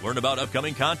sports, learn about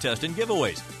upcoming contests and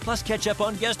giveaways, plus catch up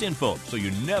on guest info so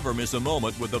you never miss a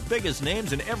moment with the biggest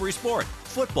names in every sport.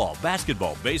 Football,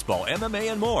 basketball, baseball,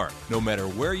 MMA, and more. No matter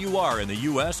where you are in the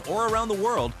U.S. or around the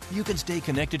world, you can stay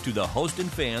connected to the hosts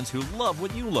and fans who love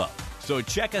what you love. So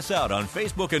check us out on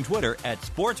Facebook and Twitter at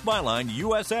Sports Byline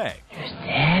USA. Just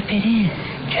tap it in.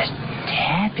 Just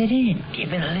tap it in.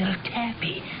 Give it a little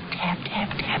tappy. Tap,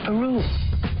 tap, tap-a-roo.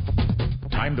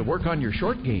 Time to work on your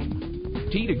short game.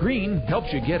 Tee to Green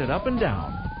helps you get it up and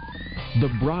down.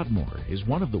 The Broadmoor is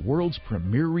one of the world's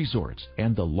premier resorts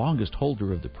and the longest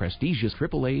holder of the prestigious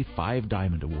AAA 5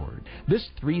 Diamond Award. This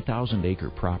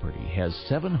 3,000-acre property has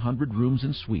 700 rooms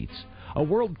and suites, a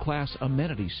world-class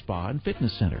amenity spa and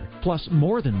fitness center, plus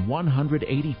more than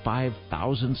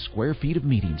 185,000 square feet of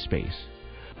meeting space.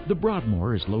 The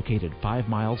Broadmoor is located 5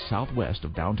 miles southwest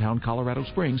of downtown Colorado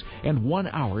Springs and 1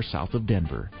 hour south of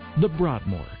Denver. The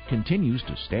Broadmoor continues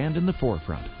to stand in the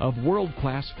forefront of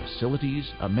world-class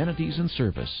facilities, amenities, and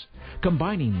service,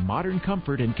 combining modern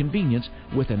comfort and convenience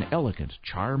with an elegant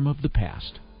charm of the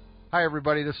past. Hi,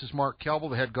 everybody. This is Mark Kelble,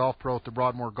 the head golf pro at the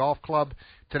Broadmoor Golf Club.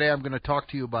 Today I'm going to talk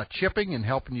to you about chipping and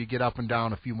helping you get up and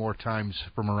down a few more times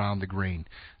from around the green.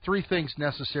 3 things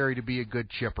necessary to be a good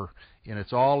chipper, and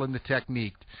it's all in the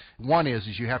technique. One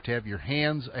is you have to have your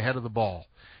hands ahead of the ball.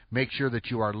 Make sure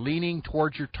that you are leaning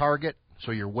towards your target,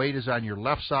 so your weight is on your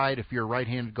left side if you're a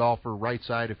right-handed golfer, right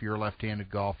side if you're a left-handed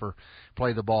golfer.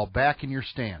 Play the ball back in your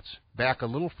stance, back a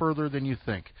little further than you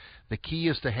think. The key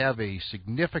is to have a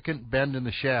significant bend in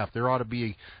the shaft. There ought to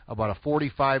be about a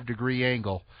 45-degree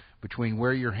angle between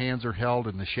where your hands are held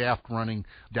and the shaft running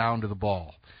down to the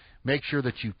ball. Make sure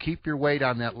that you keep your weight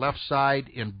on that left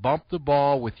side and bump the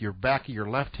ball with your back of your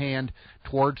left hand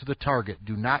towards the target.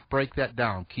 Do not break that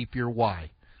down. Keep your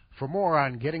Y. For more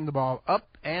on getting the ball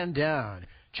up and down,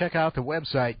 check out the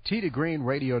website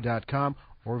tee2greenradio.com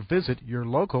or visit your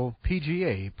local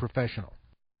PGA professional.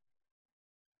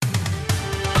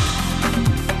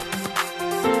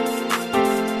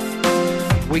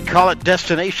 We call it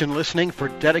destination listening for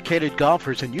dedicated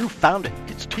golfers, and you found it.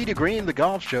 It's Tee to Green, the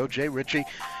golf show. Jay Ritchie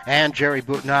and Jerry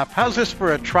Butenoff. How's this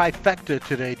for a trifecta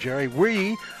today, Jerry?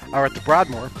 We are at the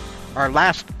Broadmoor. Our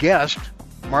last guest,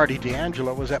 Marty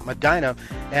D'Angelo, was at Medina,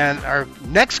 and our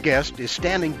next guest is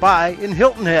standing by in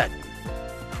Hilton Head.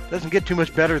 Doesn't get too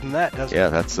much better than that, does it? Yeah,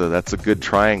 that's a good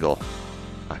triangle.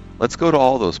 Let's go to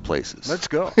all those places. Let's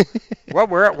go. Well,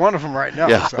 we're at one of them right now,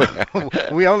 yeah. So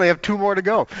we only have 2 more to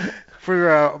go.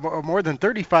 For more than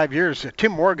 35 years,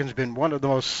 Tim Morgan's been one of the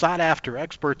most sought-after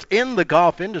experts in the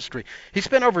golf industry. He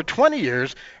spent over 20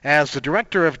 years as the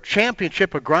Director of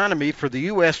Championship Agronomy for the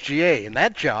USGA. In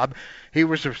that job, he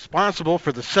was responsible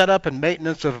for the setup and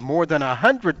maintenance of more than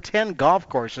 110 golf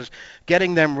courses,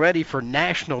 getting them ready for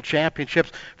national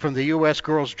championships from the U.S.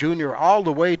 Girls Junior all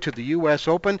the way to the U.S.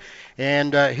 Open.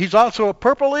 And he's also a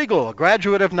Purple Eagle, a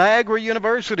graduate of Niagara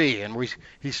University. And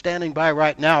he's standing by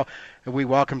right now. And we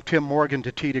welcome Tim Morgan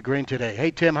to Tee to Green today.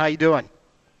 Hey, Tim, how you doing?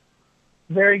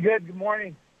 Very good. Good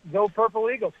morning. Go Purple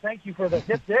Eagles. Thank you for the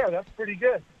hit there. That's pretty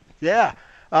good. Yeah.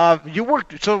 You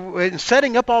worked, so in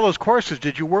setting up all those courses,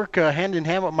 did you work hand in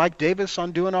hand with Mike Davis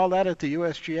on doing all that at the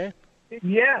USGA?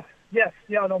 Yes.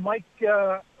 Yeah, no, Mike,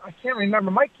 I can't remember.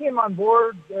 Mike came on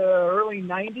board early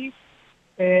 90s,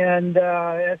 and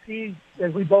as we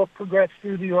both progressed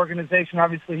through the organization,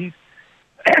 obviously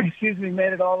he's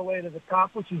made it all the way to the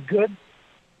top, which is good.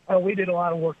 We did a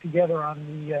lot of work together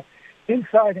on the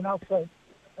inside and outside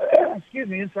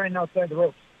the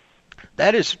ropes.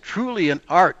 That is truly an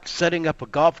art, setting up a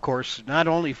golf course, not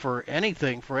only for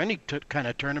anything, for any kind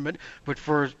of tournament, but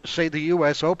for, say, the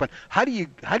U.S. Open. How do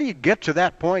you get to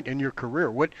that point in your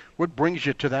career? What brings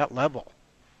you to that level?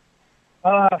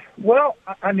 Well,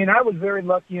 I mean, I was very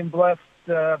lucky and blessed.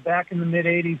 Back in the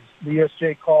mid-'80s, the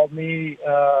USGA called me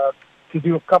to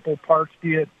do a couple of parts,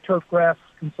 be a turf grass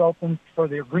consultant for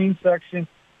their green section.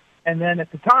 And then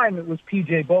at the time, it was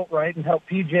PJ Boatwright, and helped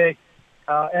PJ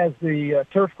as the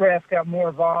turf grass got more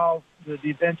evolved, the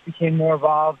events became more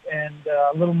evolved, and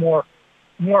a little more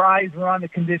eyes were on the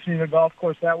conditioning of the golf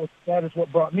course. That is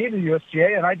what brought me to the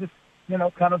USGA, and I just,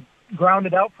 kind of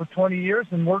grounded out for 20 years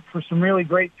and worked for some really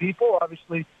great people.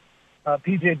 Obviously,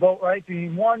 PJ Boatwright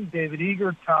being one, David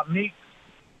Eager, Tom Meeks,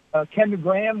 Kendra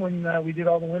Graham when we did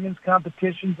all the women's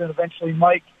competitions, and eventually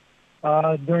Mike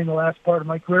during the last part of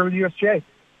my career with the USGA.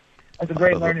 It's a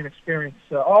great learning experience.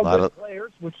 All good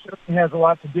players, which certainly has a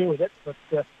lot to do with it, but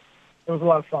it was a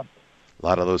lot of fun. A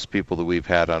lot of those people that we've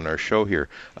had on our show here.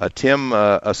 Tim,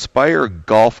 Aspire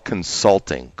Golf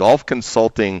Consulting. Golf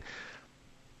consulting,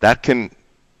 that can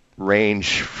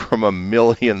range from a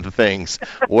million things.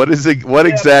 What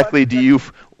exactly do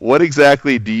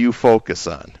you focus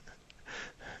on?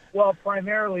 Well,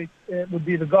 primarily it would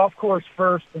be the golf course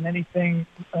first, and anything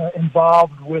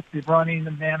involved with the running,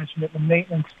 the management, the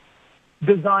maintenance,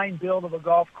 design, build of a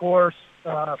golf course.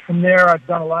 From there, I've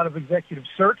done a lot of executive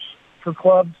search for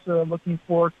clubs looking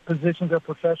for positions or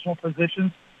professional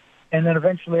positions. And then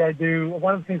eventually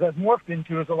one of the things I've morphed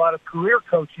into is a lot of career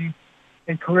coaching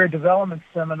and career development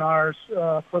seminars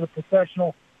for the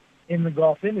professional in the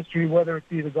golf industry, whether it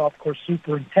be the golf course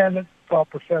superintendent, golf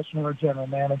professional, or general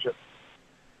manager.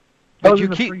 Those are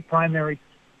the 3 primary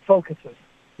focuses.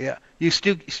 Yeah, you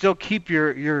still keep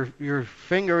your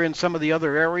finger in some of the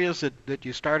other areas that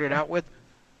you started out with?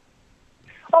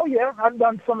 Oh, yeah. I've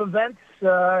done some events,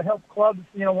 helped clubs.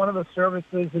 One of the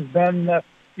services has been, a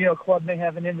club may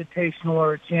have an invitational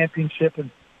or a championship,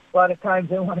 and a lot of times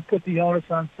they want to put the onus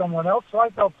on someone else. So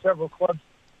I've helped several clubs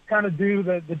kind of do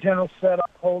the general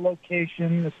setup, hole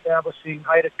location, establishing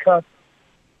height of cut,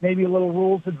 maybe a little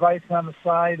rules advice on the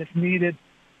side if needed.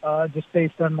 Just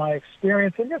based on my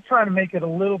experience, and just trying to make it a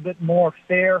little bit more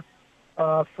fair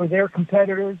for their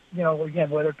competitors, again,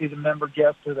 whether it be the member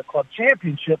guest or the club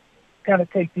championship, kind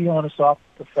of take the onus off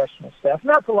the professional staff. And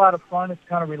that's a lot of fun. It's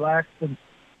kind of relaxed, and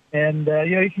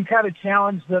you can kind of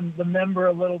challenge the member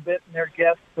a little bit and their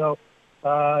guests. So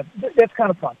that's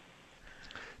kind of fun.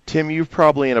 Tim, you're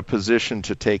probably in a position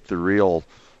to take the real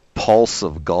pulse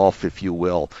of golf, if you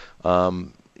will.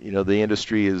 The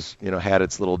industry has, had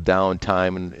its little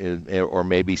downtime or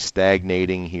maybe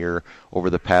stagnating here over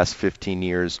the past 15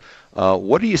 years.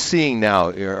 What are you seeing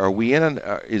now? Are we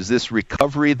is this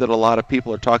recovery that a lot of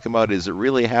people are talking about? Is it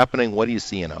really happening? What are you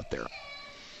seeing out there?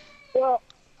 Well,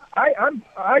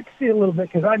 I see a little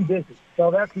bit because I'm busy,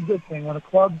 so that's a good thing. When a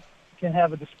club can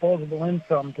have a disposable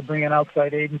income to bring an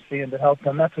outside agency in to help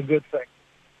them, that's a good thing.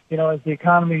 As the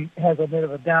economy has a bit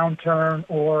of a downturn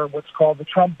or what's called the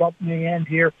Trump bump in the end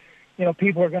here,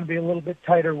 people are going to be a little bit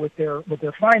tighter with their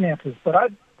finances. But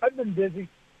I've been busy.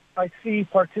 I see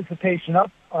participation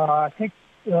up. I think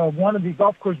one of the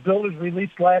golf course builders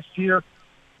released last year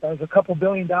there's a couple $2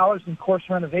 billion in course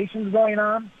renovations going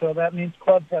on. So that means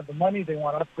clubs have the money. They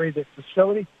want to upgrade their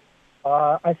facility.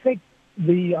 I think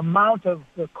the amount of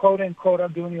the quote-unquote,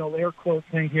 I'm doing the old air quote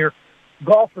thing here,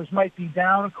 golfers might be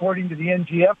down according to the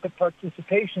NGF, but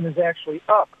participation is actually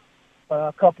up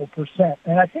a couple percent.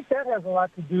 And I think that has a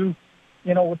lot to do,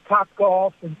 with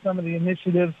Topgolf and some of the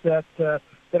initiatives that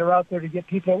are out there to get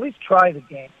people at least try the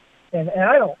game. And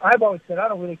I've always said I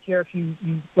don't really care if you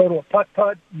go to a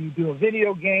putt-putt, you do a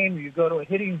video game, you go to a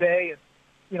hitting bay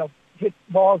and, hit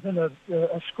balls in a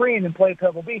screen and play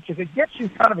Pebble Beach. If it gets you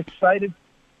kind of excited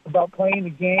about playing the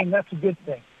game, that's a good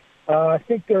thing.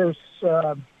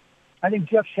 I think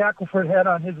Jeff Shackelford had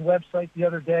on his website the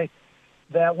other day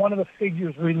that one of the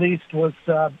figures released was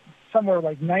somewhere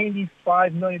like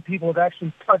 95 million people have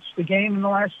actually touched the game in the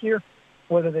last year,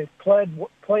 whether they've played,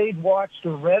 watched,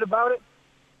 or read about it.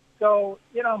 So,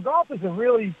 golf is a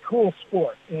really cool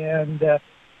sport. And,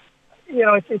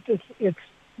 it's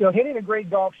hitting a great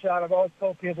golf shot, I've always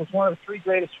told people, it's one of the three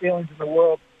greatest feelings in the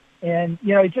world. And,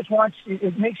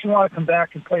 it makes you want to come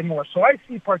back and play more. So I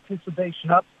see participation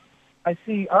up. I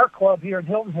see our club here in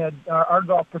Hilton Head, our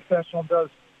golf professional, does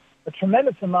a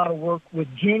tremendous amount of work with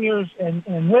juniors and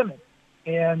women.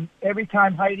 And every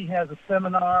time Heidi has a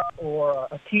seminar or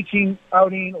a teaching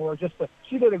outing or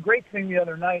she did a great thing the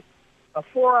other night, a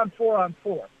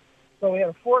 4-on-4-on-4. So we had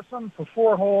a foursome for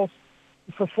 4 holes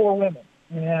for 4 women,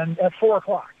 and at 4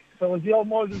 o'clock. So it was the old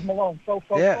Moses Malone fo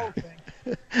thing.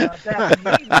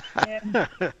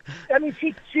 And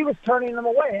she was turning them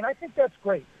away, and I think that's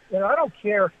great. I don't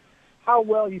care how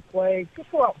well you play,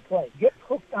 just go out and play. Get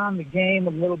hooked on the game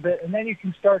a little bit, and then you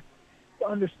can start to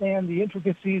understand the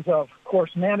intricacies of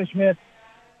course management,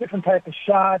 different type of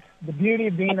shots, the beauty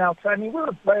of being outside. I mean, we're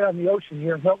right on the ocean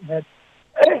here in Hilton Head.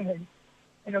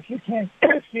 If you can't,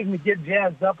 get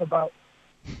jazzed up about,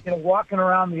 walking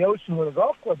around the ocean with a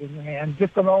golf club in your hand,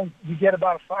 just alone, you get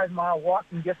about a 5-mile walk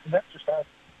and get some exercise.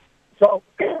 So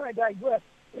I digress.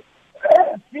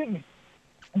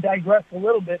 Digress a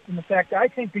little bit in the fact that I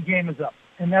think the game is up,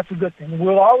 and that's a good thing. It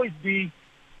will always be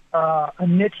a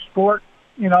niche sport.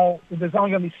 There's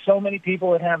only going to be so many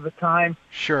people that have the time,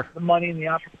 sure, the money, and the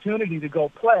opportunity to go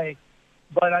play.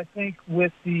 But I think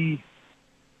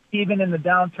even in the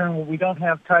downturn where we don't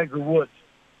have Tiger Woods,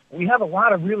 we have a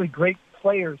lot of really great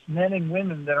players, men and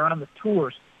women, that are on the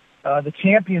tours, the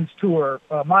Champions Tour,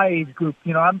 my age group.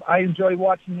 I enjoy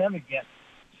watching them again.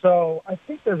 So I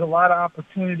think there's a lot of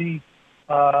opportunity.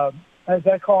 As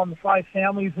I call them, the 5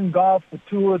 families in golf, the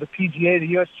Tour, the PGA,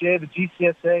 the USGA, the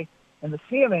GCSA, and the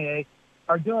CMAA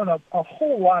are doing a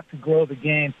whole lot to grow the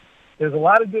game. There's a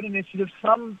lot of good initiatives.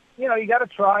 Some, you got to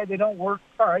try. They don't work.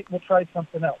 All right, we'll try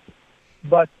something else.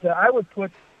 But I would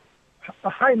put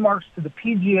high marks to the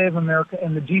PGA of America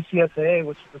and the GCSAA,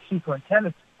 which is the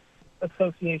Superintendents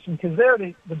Association, because they're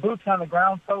the boots on the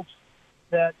ground folks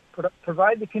that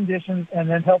provide the conditions and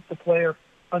then help the player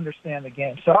understand the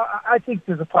game. So I think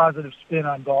there's a positive spin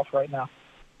on golf right now.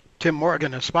 Tim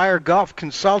Morgan, Aspire Golf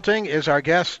Consulting, is our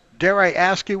guest. Dare I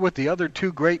ask you what the other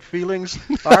 2 great feelings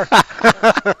are?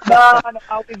 No,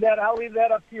 I'll leave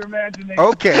that up to your imagination.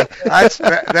 Okay, that's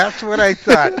what I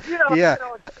thought.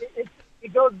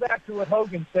 It goes back to what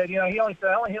Hogan said. He only said,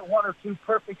 I only hit 1 or 2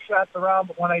 perfect shots around,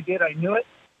 but when I did, I knew it.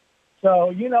 So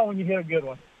when you hit a good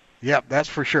one. Yeah, that's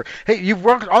for sure. Hey, you've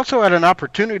also had an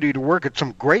opportunity to work at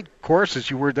some great courses.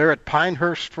 You were there at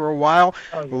Pinehurst for a while,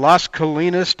 Las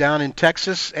Colinas down in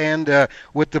Texas, and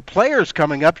with the Players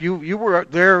coming up, you were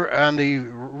there on the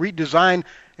redesign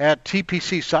at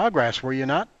TPC Sawgrass, were you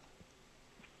not?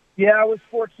 Yeah, I was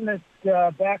fortunate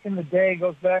back in the day. It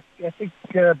goes back, I think,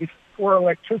 before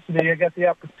electricity. I got the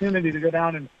opportunity to go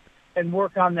down and and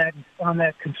work on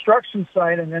that construction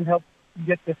site, and then help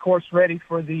get the course ready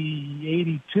for the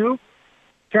 82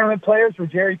 tournament players, where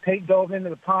Jerry Pate dove into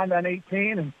the pond on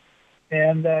 18,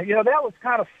 and that was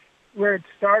kind of where it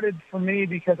started for me,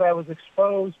 because I was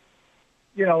exposed,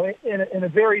 in a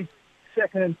very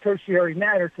second and tertiary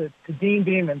manner to Dean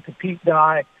Beam and to Pete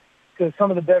Dye, to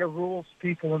some of the better rules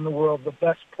people in the world, the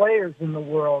best players in the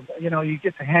world. You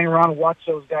get to hang around and watch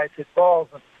those guys hit balls,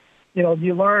 and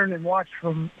you learn and watch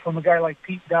from a guy like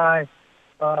Pete Dye.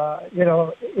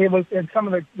 It was, and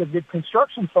some of the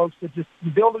construction folks that just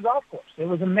build a golf course. It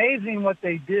was amazing what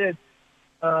they did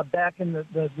back in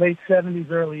the late 70s,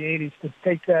 early 80s, to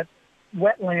take that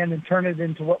wetland and turn it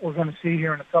into what we're going to see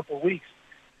here in a couple of weeks.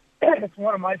 It's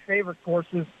one of my favorite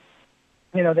courses.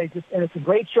 And it's a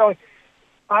great show.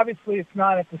 Obviously, it's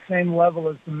not at the same level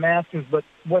as the Masters, but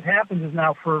what happens is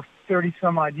now for 30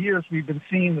 some odd years, we've been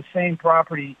seeing the same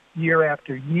property year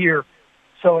after year.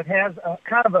 So it has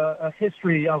kind of a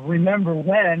history of remember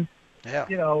when,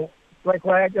 like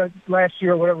last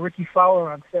year, whatever, Ricky Fowler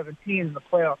on 17 in the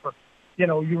playoff, or,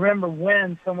 you remember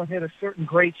when someone hit a certain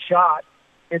great shot.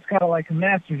 It's kind of like a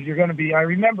Masters. I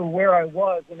remember where I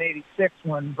was in 86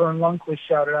 when Vern Lundquist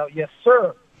shouted out, "Yes,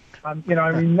 sir." I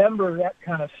remember that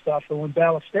kind of stuff. And when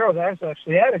Ballesteros, I was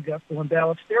actually at Augusta when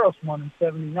Ballesteros won in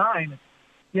 79.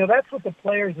 That's what the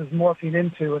players is morphing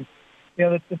into. And,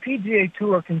 the PGA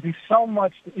Tour can do so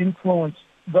much to influence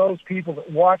those people that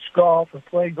watch golf or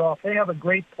play golf. They have a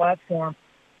great platform.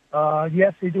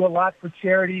 Yes, they do a lot for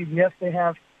charity. Yes, they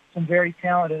have some very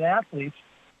talented athletes.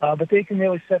 But they can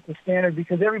really set the standard,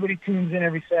 because everybody tunes in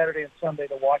every Saturday and Sunday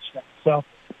to watch them. So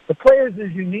the players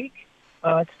is unique.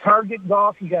 It's target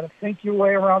golf. You got to think your way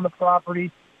around the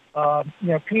property.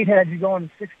 Pete had you going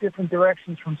in 6 different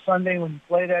directions from Sunday when you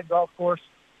play that golf course.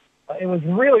 It was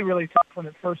really, really tough when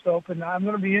it first opened. I'm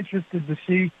going to be interested to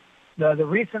see the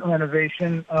recent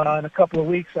renovation in a couple of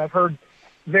weeks. I've heard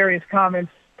various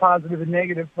comments, positive and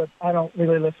negative, but I don't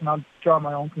really listen. I'll draw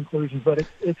my own conclusions. But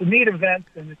it's a neat event,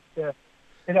 and it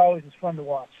always is fun to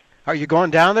watch. Are you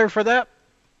going down there for that?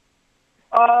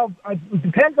 It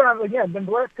depends on, again, been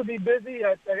blessed to be busy.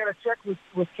 I got to check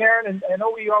with Karen, and I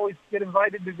know we always get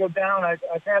invited to go down.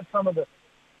 I've had some of the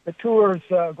tour's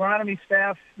agronomy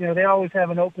staff, they always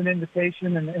have an open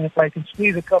invitation, and if I can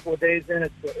squeeze a couple of days in,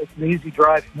 it's an easy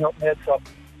drive from Hilton Head. So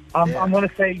I'm going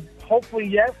to say hopefully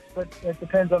yes, but it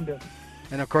depends on business.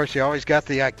 And, of course, you always got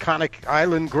the iconic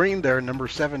Island Green there, number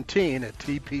 17 at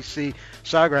TPC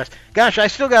Sawgrass. Gosh, I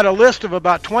still got a list of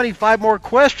about 25 more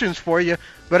questions for you,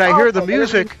 but I hear the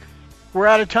music. We're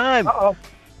out of time. Uh-oh.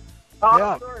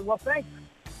 Yeah. Sorry. Well, thanks.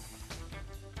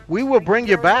 We will bring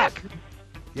you back.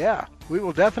 Yeah, we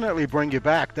will definitely bring you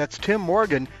back. That's Tim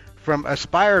Morgan from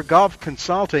Aspire Golf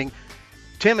Consulting.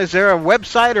 Tim, is there a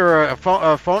website or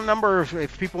a phone number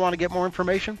if people want to get more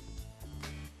information?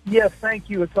 Yes, thank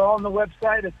you. It's all on the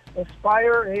website. It's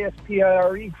Aspire,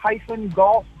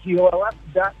 ASPIRE-golf,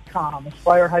 GOLF.com,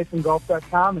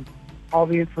 Aspire-golf.com, and all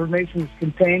the information is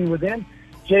contained within.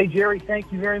 Jerry,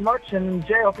 thank you very much. And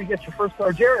Jay, I hope you get your first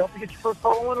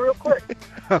hole in real quick.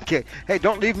 Okay. Hey,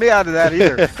 don't leave me out of that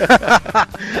either.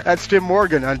 That's Tim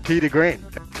Morgan on Tee to Green.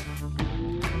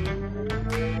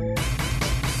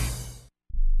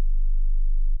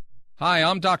 Hi,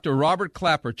 I'm Dr. Robert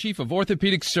Clapper, Chief of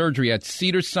Orthopedic Surgery at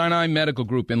Cedars-Sinai Medical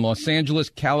Group in Los Angeles,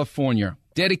 California.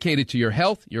 Dedicated to your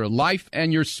health, your life,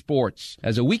 and your sports.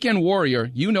 As a weekend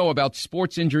warrior, you know about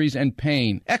sports injuries and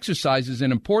pain. Exercise is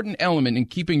an important element in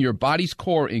keeping your body's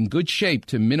core in good shape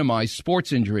to minimize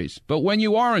sports injuries. But when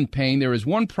you are in pain, there is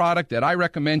one product that I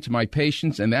recommend to my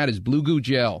patients, and that is Blue Goo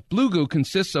Gel. Blue Goo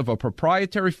consists of a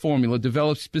proprietary formula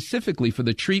developed specifically for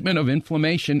the treatment of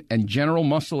inflammation and general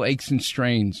muscle aches and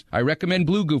strains. I recommend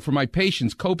Blue Goo for my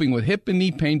patients coping with hip and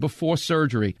knee pain before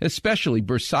surgery, especially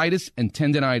bursitis and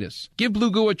tendinitis. Give Blue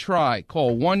Goo a try.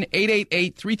 Call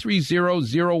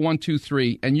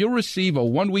 1-888-330-0123 and you'll receive a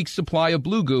 1-week supply of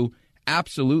Blue Goo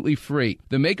absolutely free.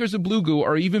 The makers of Blue Goo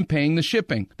are even paying the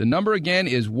shipping. The number again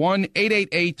is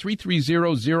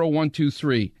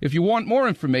 1-888-330-0123. If you want more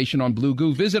information on Blue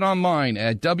Goo, visit online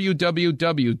at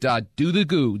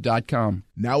www.dothegoo.com.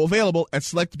 Now available at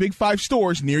select Big 5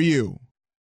 stores near you.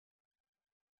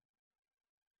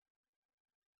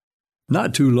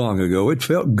 Not too long ago, it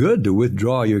felt good to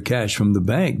withdraw your cash from the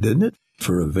bank, didn't it?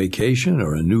 For a vacation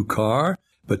or a new car.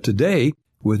 But today,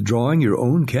 withdrawing your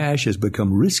own cash has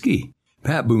become risky.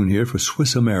 Pat Boone here for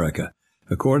Swiss America.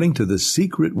 According to The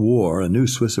Secret War, a new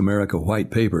Swiss America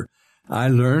white paper, I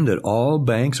learned that all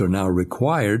banks are now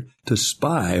required to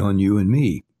spy on you and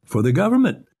me for the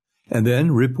government, and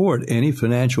then report any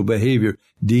financial behavior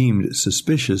deemed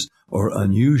suspicious or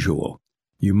unusual.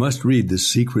 You must read The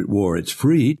Secret War. It's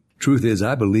free. Truth is,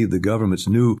 I believe the government's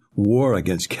new war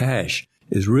against cash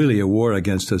is really a war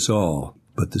against us all.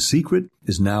 But The Secret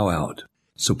is now out.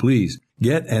 So please,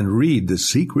 get and read The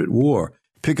Secret War.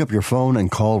 Pick up your phone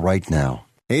and call right now.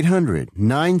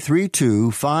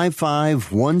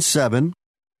 800-932-5517.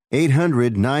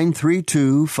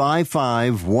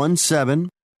 800-932-5517.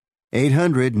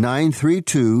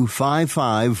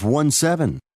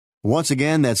 800-932-5517. Once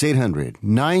again, that's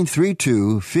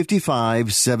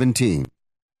 800-932-5517.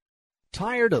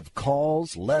 Tired of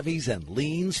calls, levies, and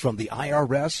liens from the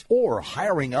IRS or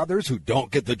hiring others who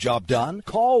don't get the job done?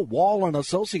 Call Wall &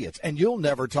 Associates and you'll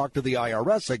never talk to the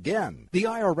IRS again. The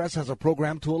IRS has a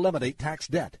program to eliminate tax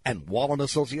debt, and Wall &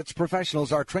 Associates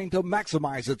professionals are trained to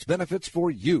maximize its benefits for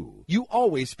you. You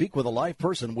always speak with a live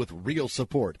person with real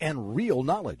support and real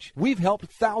knowledge. We've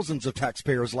helped thousands of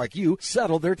taxpayers like you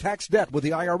settle their tax debt with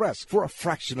the IRS for a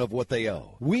fraction of what they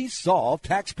owe. We solve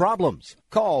tax problems.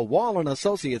 Call Wall &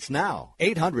 Associates now,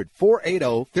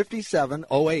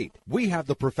 800-480-5708. We have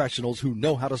the professionals who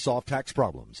know how to solve tax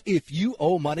problems. If you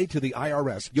owe money to the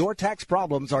IRS, your tax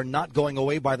problems are not going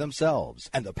away by themselves,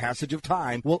 and the passage of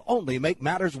time will only make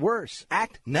matters worse.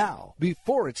 Act now,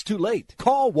 before it's too late.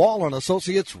 Call Wall &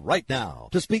 Associates right now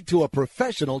to speak to a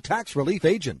professional tax relief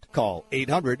agent. Call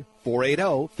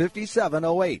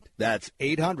 800-480-5708. That's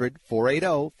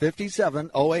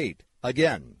 800-480-5708.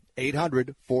 Again,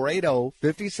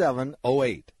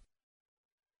 800-480-5708.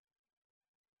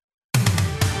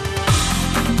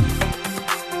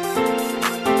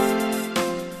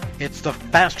 It's the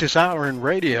fastest hour in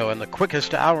radio and the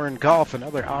quickest hour in golf.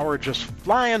 Another hour just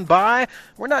flying by.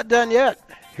 We're not done yet.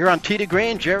 Here on Tee to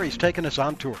Green, Jerry's taking us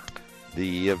on tour.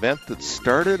 The event that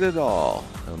started it all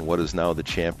on what is now the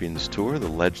Champions Tour, the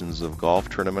Legends of Golf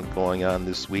tournament going on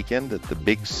this weekend at the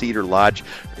Big Cedar Lodge.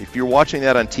 If you're watching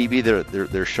that on TV,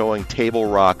 they're showing Table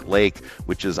Rock Lake,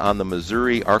 which is on the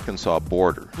Missouri-Arkansas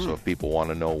border. So if people want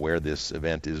to know where this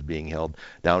event is being held,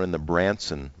 down in the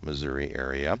Branson, Missouri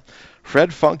area.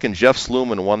 Fred Funk and Jeff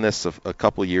Sluman won this a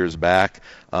couple years back.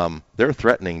 They're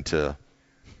threatening to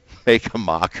make a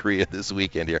mockery of this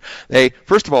weekend here.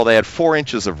 First of all, they had 4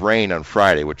 inches of rain on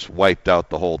Friday, which wiped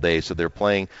out the whole day. So they're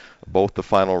playing both the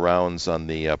final rounds on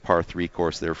the par 3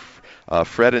 course. They're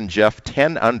Fred and Jeff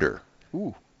 10 under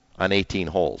on 18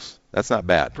 holes. That's not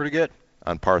bad. Pretty good.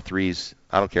 On par 3s,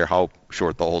 I don't care how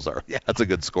short the holes are. Yeah, that's a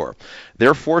good score.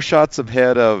 They're 4 shots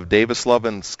ahead of Davis Love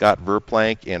and Scott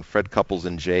Verplank and Fred Couples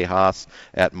and Jay Haas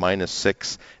at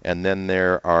 -6. And then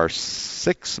there are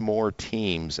 6 more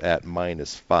teams at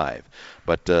 -5.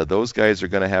 But those guys are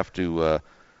going to have to,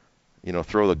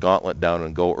 throw the gauntlet down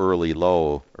and go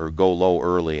low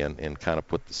early and kind of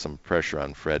put some pressure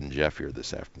on Fred and Jeff here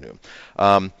this afternoon.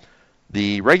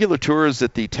 The regular tour is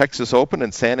at the Texas Open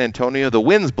in San Antonio. The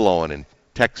wind's blowing in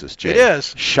Texas, Jay. It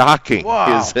is. Shocking,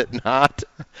 wow. Is it not?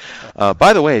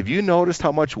 By the way, have you noticed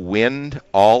how much wind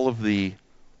all of the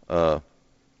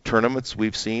tournaments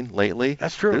we've seen lately?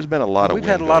 That's true. There's been a lot of wind.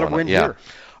 We've had a lot of wind here.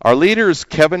 Our leader is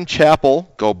Kevin Chappell,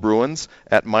 go Bruins,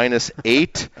 at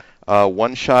 -8.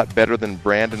 1 shot better than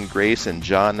Brandon Grace and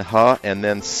John Huh, and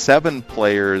then 7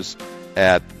 players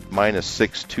at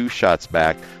 -6, 2 shots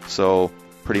back. So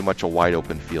pretty much a wide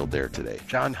open field there today.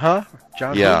 John Huh?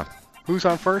 John yeah. Who's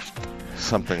on first?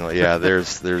 Something like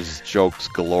there's jokes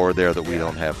galore there that we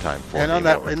don't have time for. And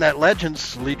in that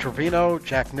Legends, Lee Trevino,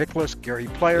 Jack Nicklaus, Gary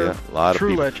Player, a lot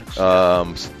true of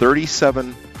legends.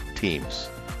 37 teams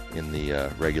in the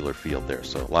regular field there,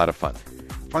 so a lot of fun.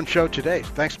 Fun show today.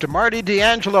 Thanks to Marty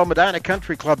D'Angelo, Medina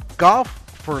Country Club Golf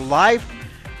for Life.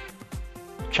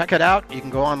 Check it out. You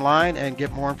can go online and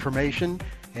get more information.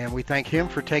 And we thank him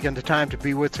for taking the time to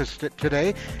be with us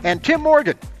today. And Tim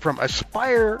Morgan from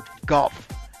Aspire Golf.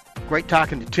 Great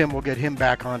talking to Tim. We'll get him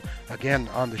back on again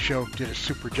on the show. Did a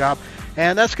super job.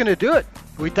 And that's going to do it.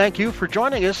 We thank you for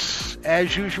joining us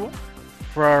as usual.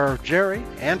 For Jerry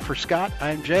and for Scott,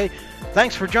 I'm Jay.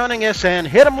 Thanks for joining us, and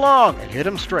hit 'em long and hit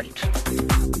 'em straight.